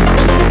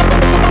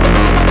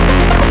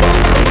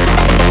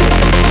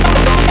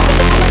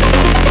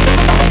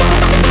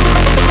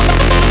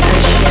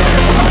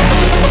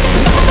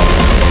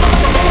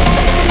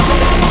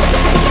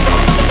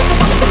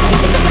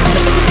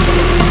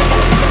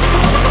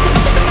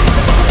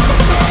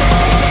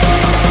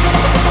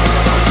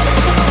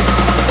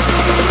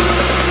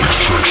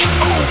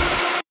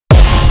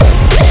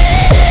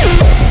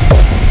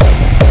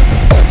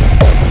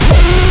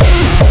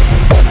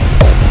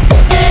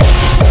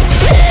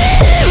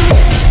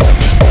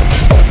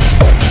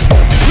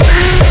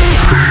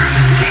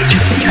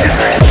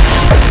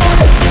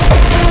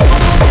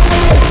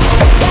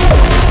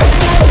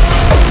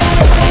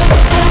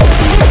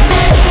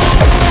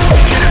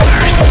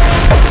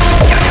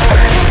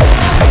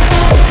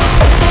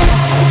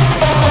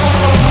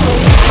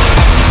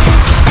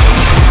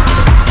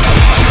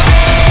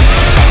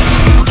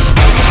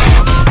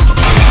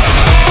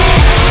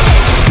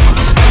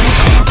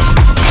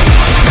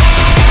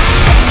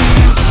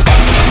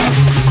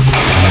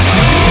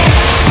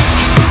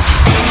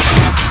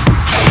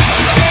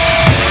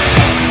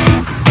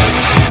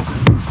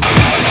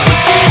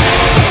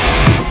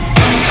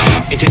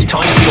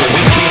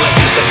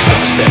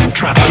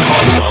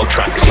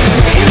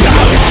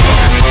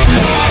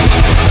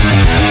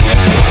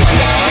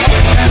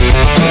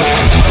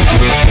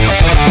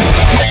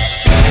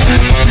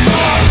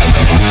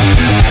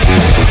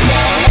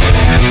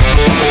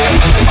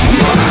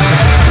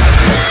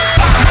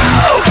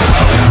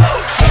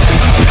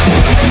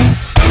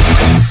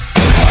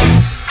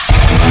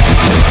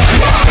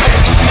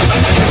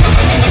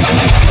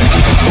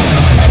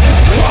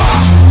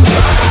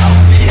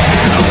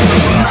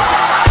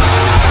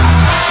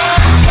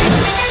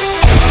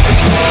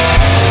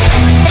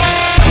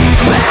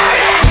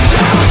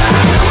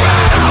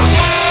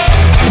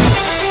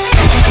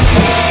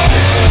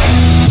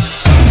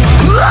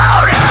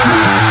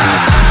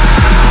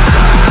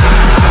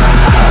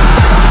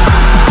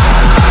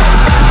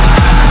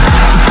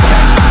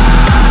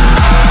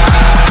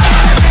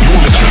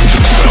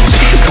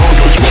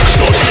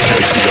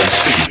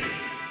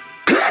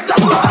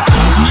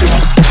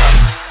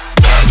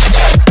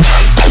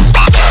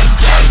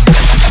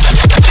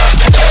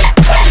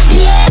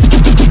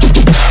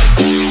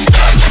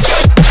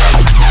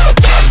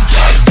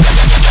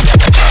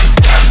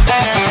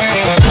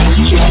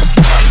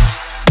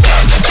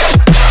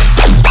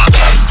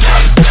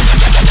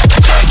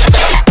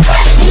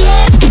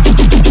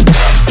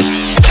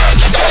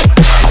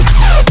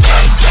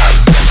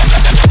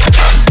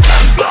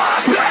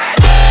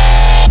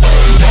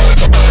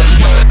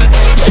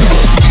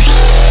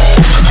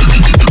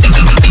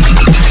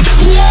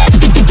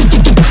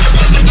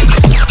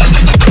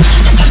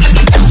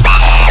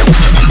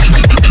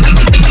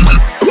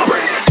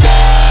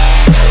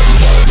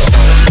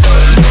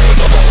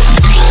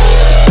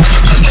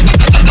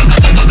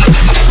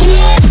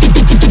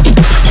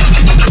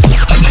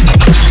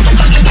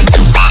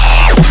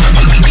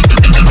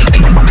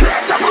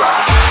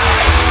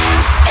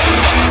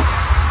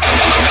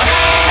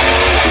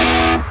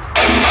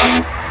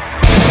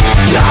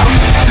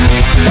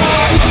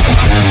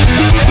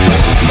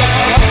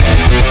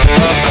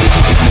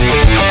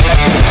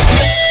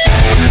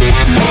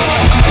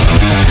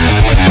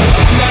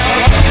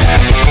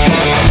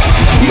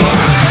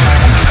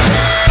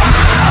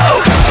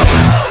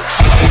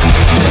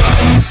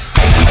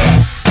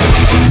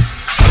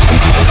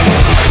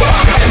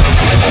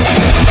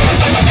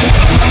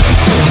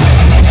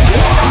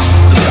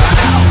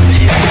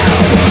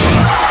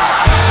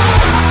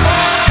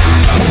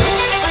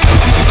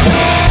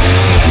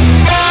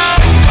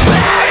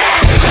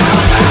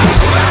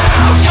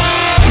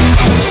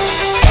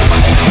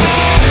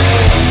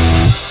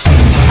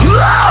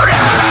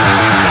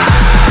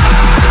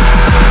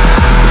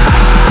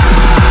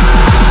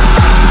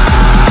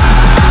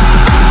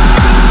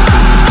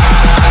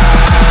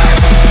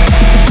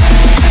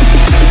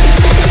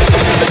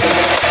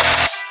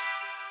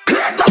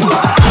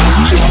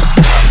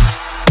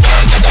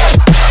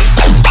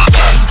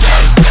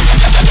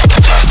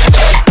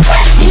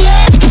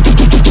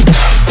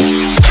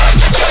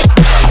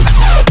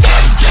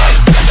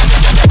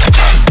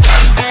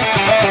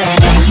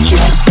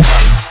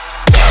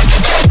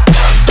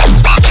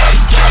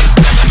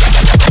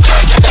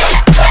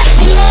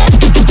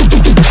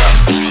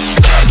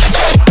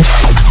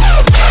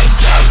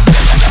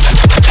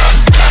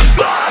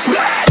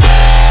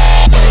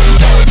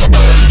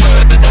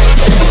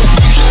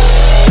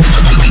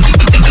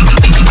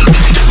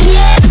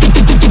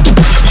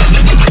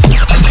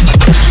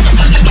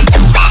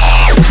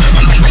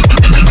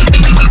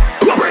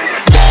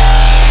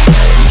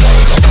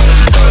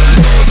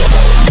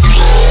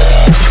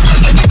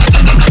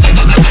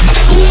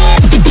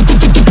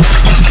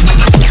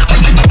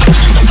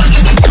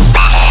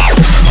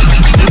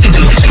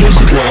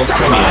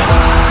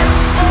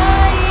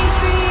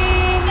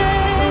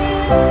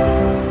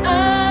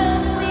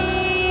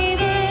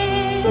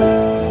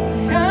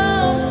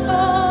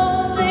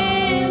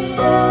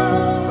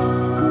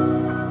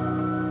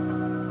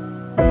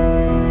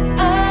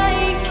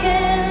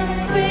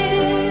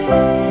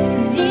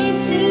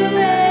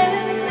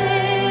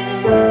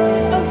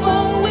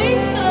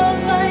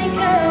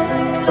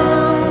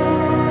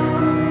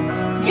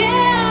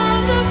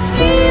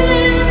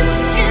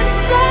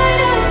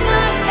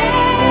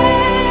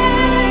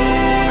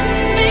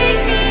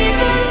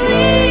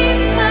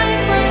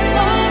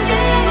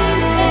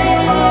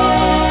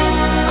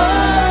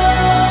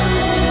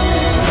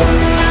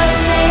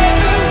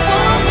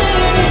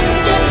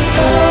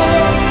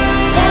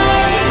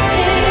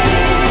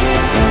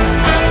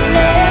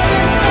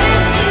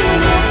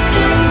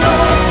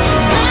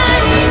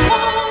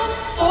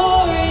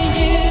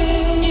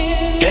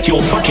 Get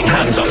your fucking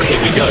hands up,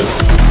 here we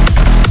go.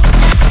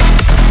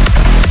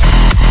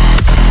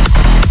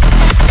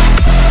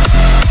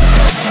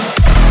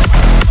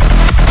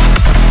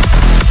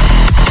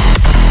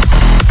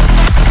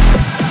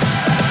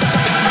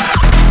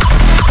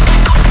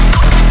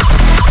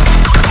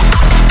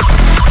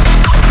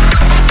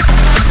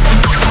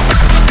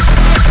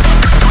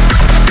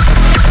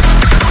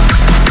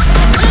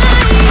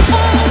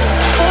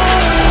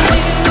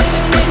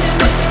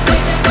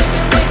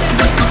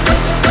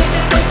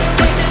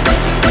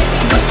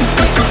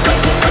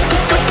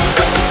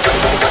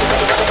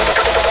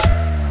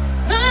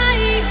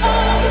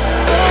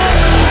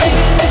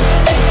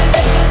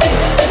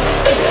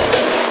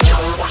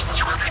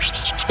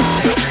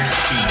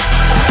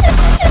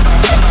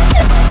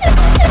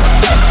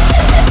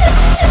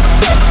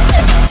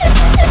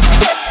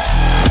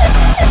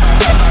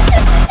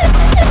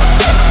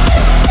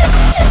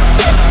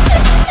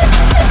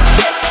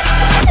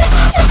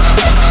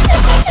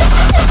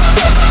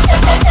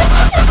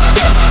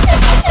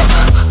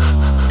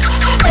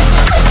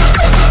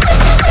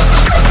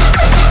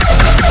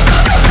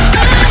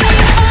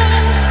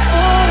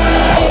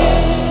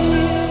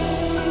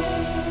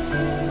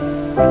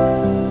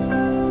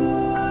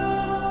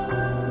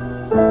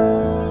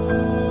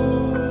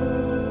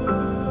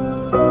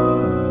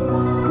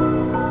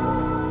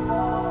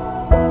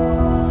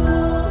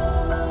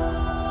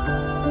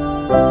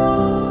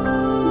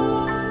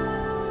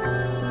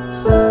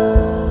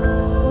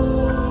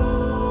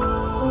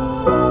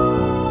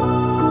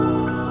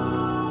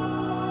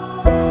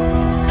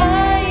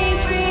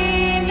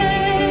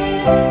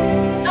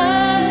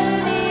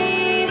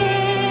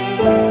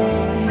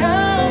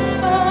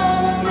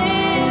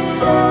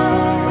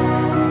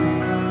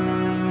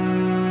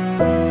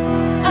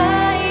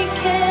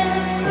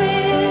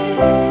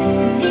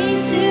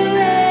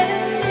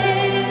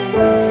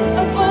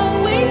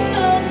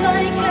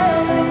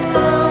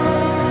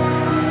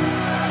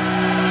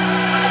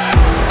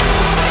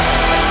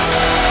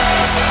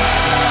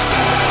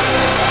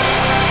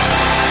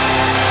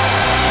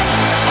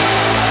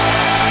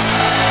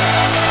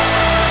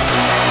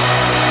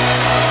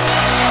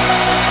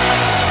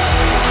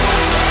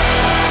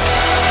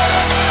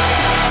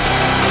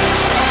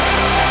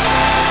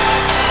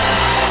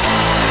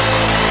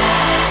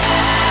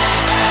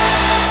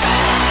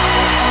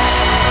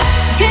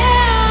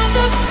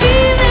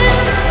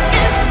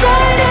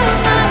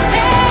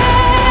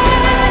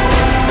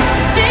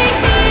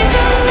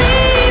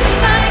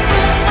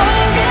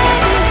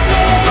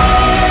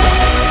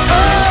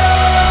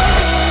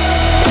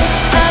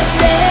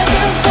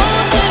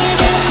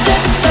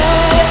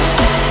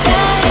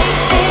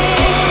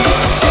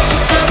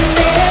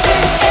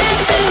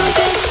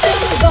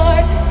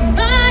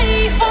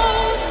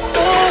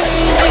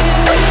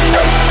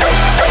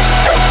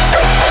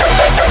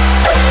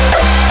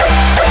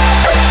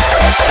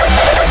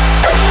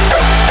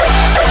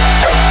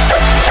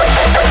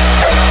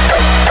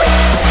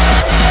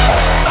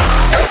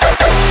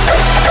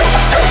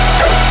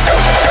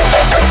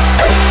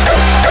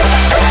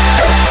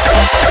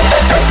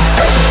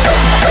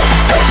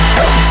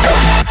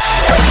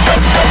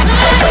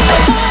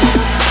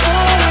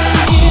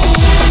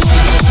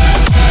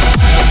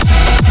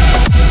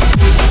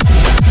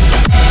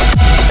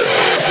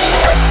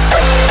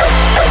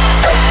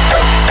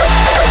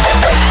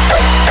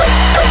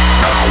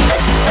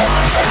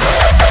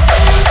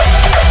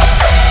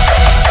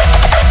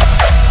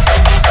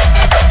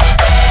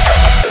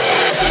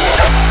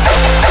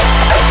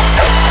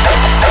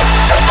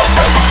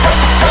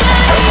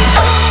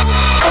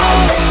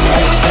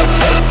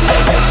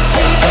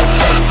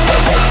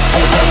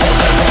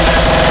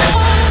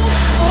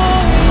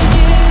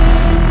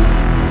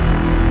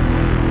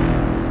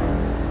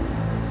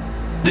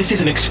 This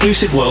is an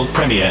exclusive world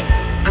premiere.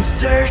 I'm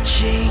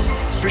searching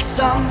for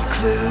some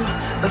clue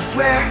of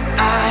where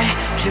I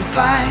can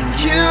find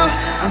you.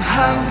 I'm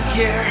hung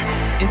here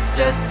in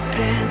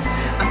suspense,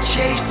 I'm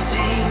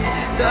chasing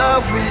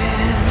the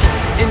wind.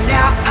 And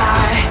now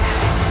I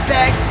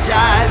suspect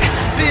I've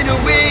been a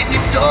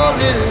witness all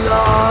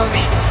along.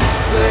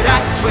 But I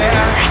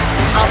swear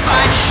I'll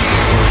find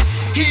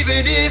you,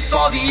 even if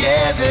all the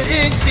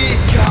evidence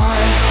is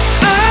gone.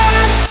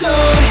 I'm so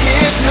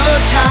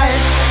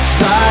hypnotized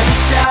by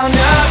the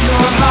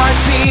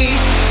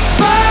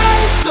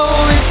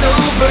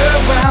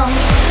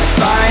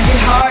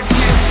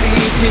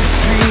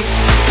discreet.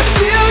 I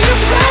feel your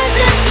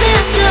presence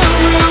in the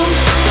room.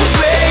 The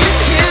way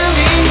it's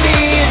killing me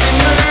is a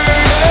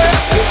murder.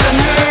 It's a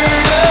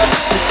murder.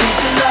 Let's take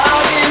the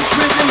love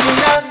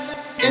imprisoning us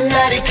and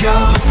let it go.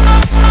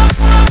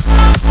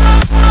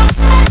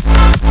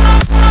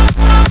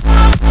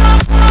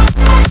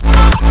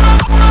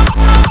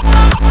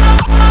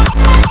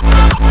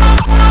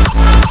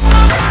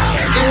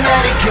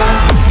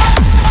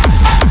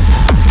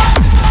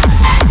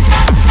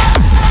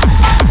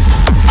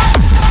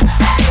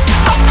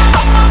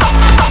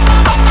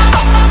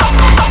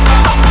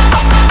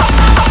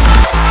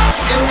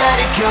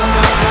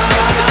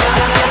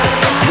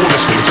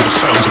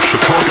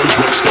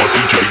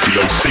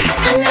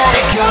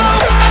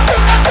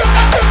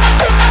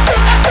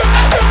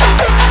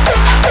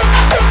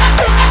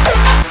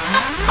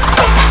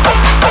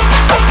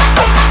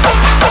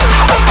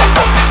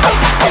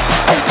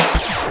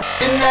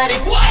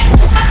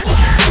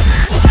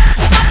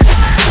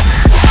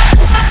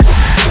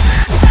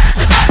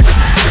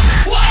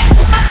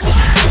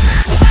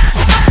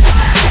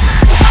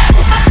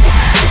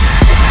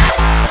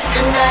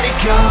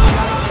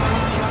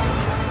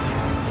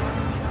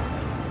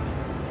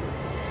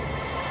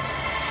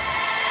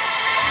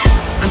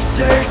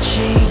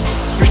 Searching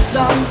for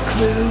some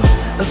clue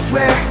of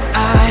where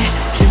I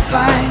can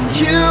find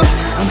you.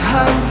 I'm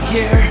hung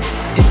here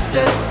in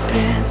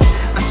suspense.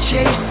 I'm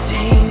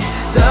chasing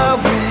the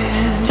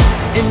wind,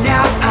 and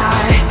now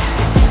I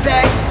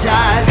suspect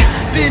I've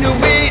been a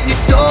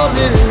witness all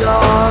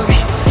along.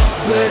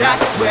 But I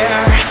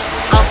swear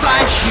I'll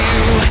find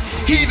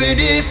you, even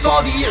if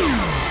all the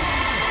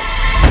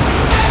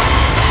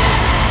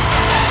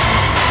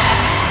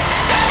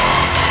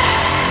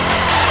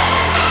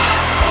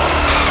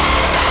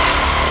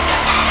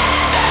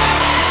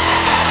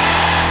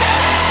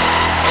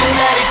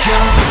let it go.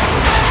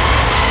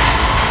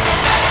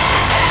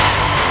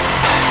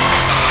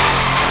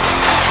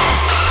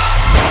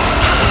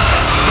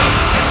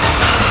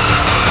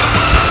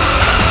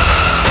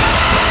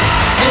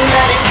 And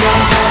let it go.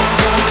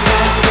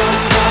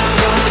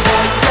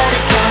 Let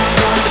it go.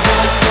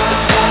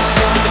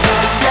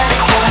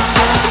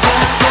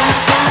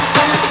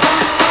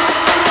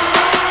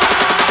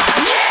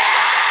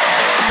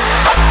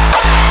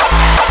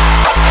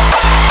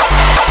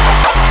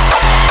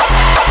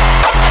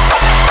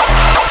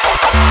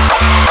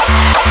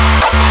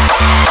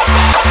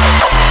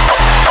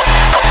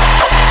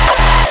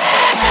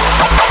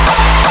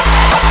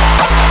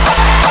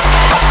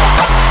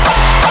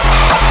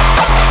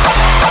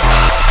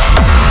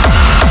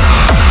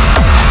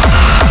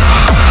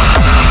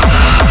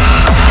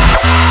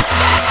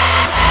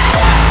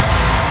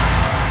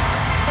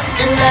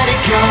 Let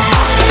it go.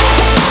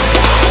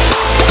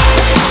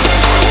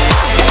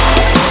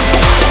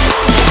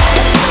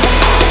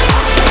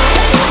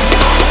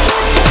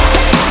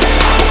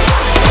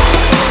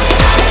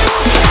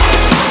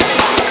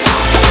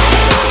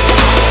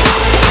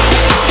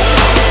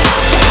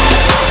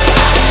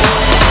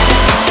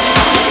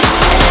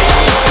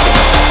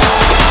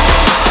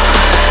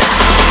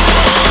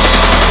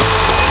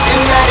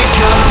 And let it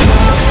go.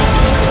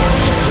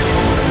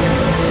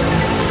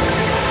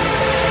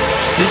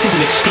 This is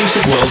an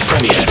exclusive world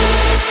premiere.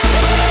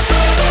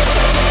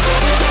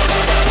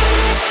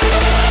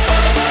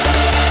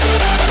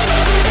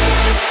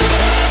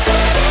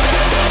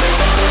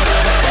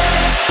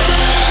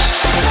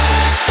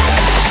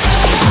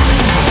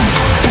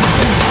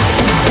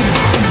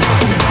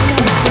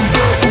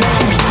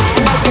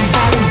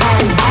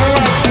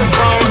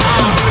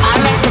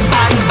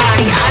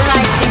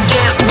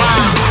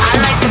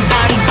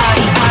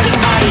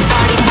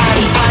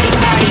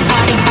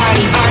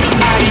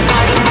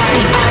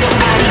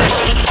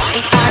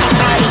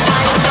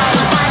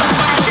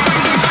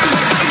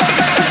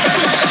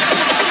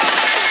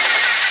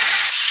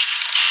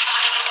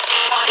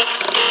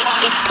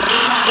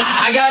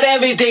 I got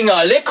everything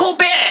a little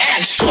bit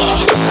extra.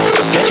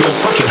 Get your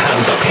fucking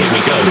hands up, here we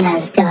go.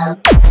 Let's go.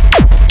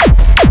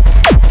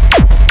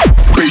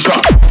 Wake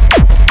up.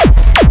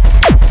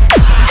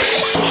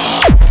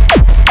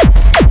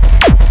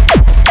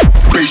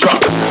 Wake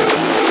up.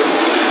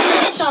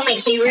 This song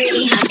makes me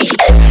really happy.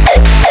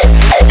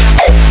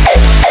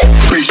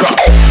 Wake up.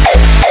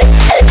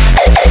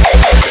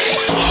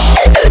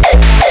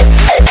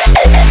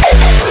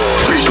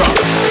 Wake up.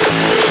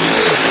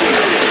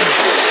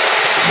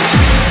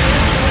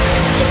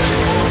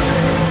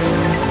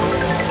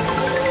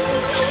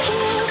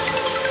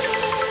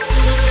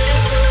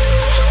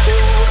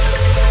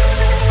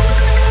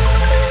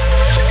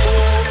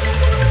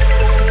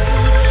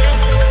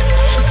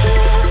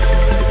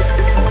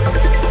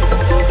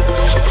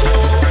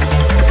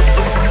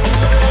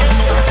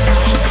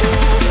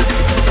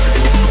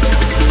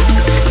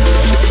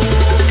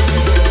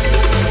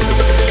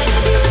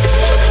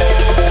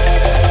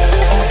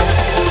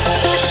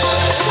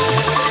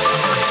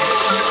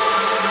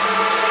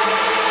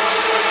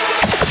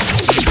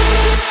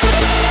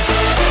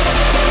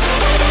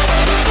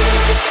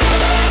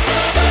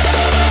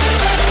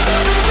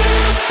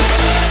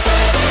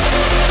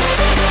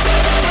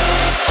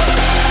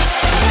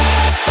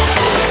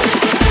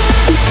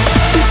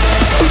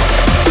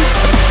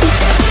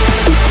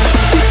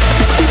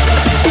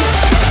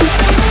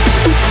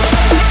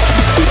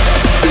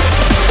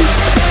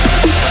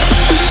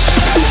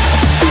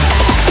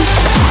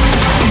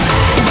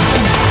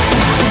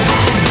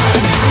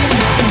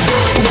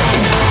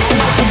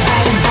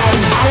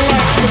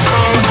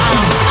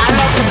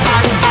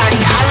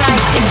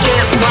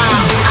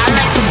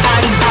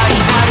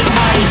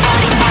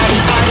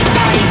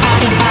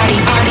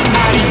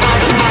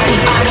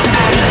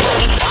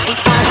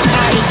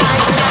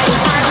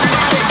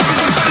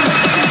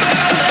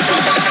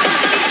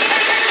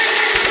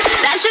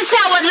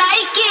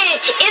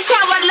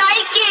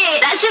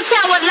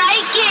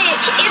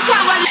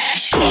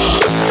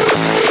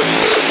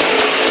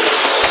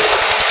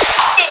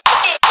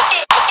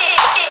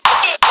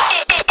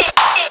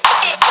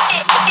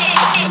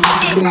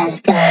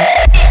 happiness.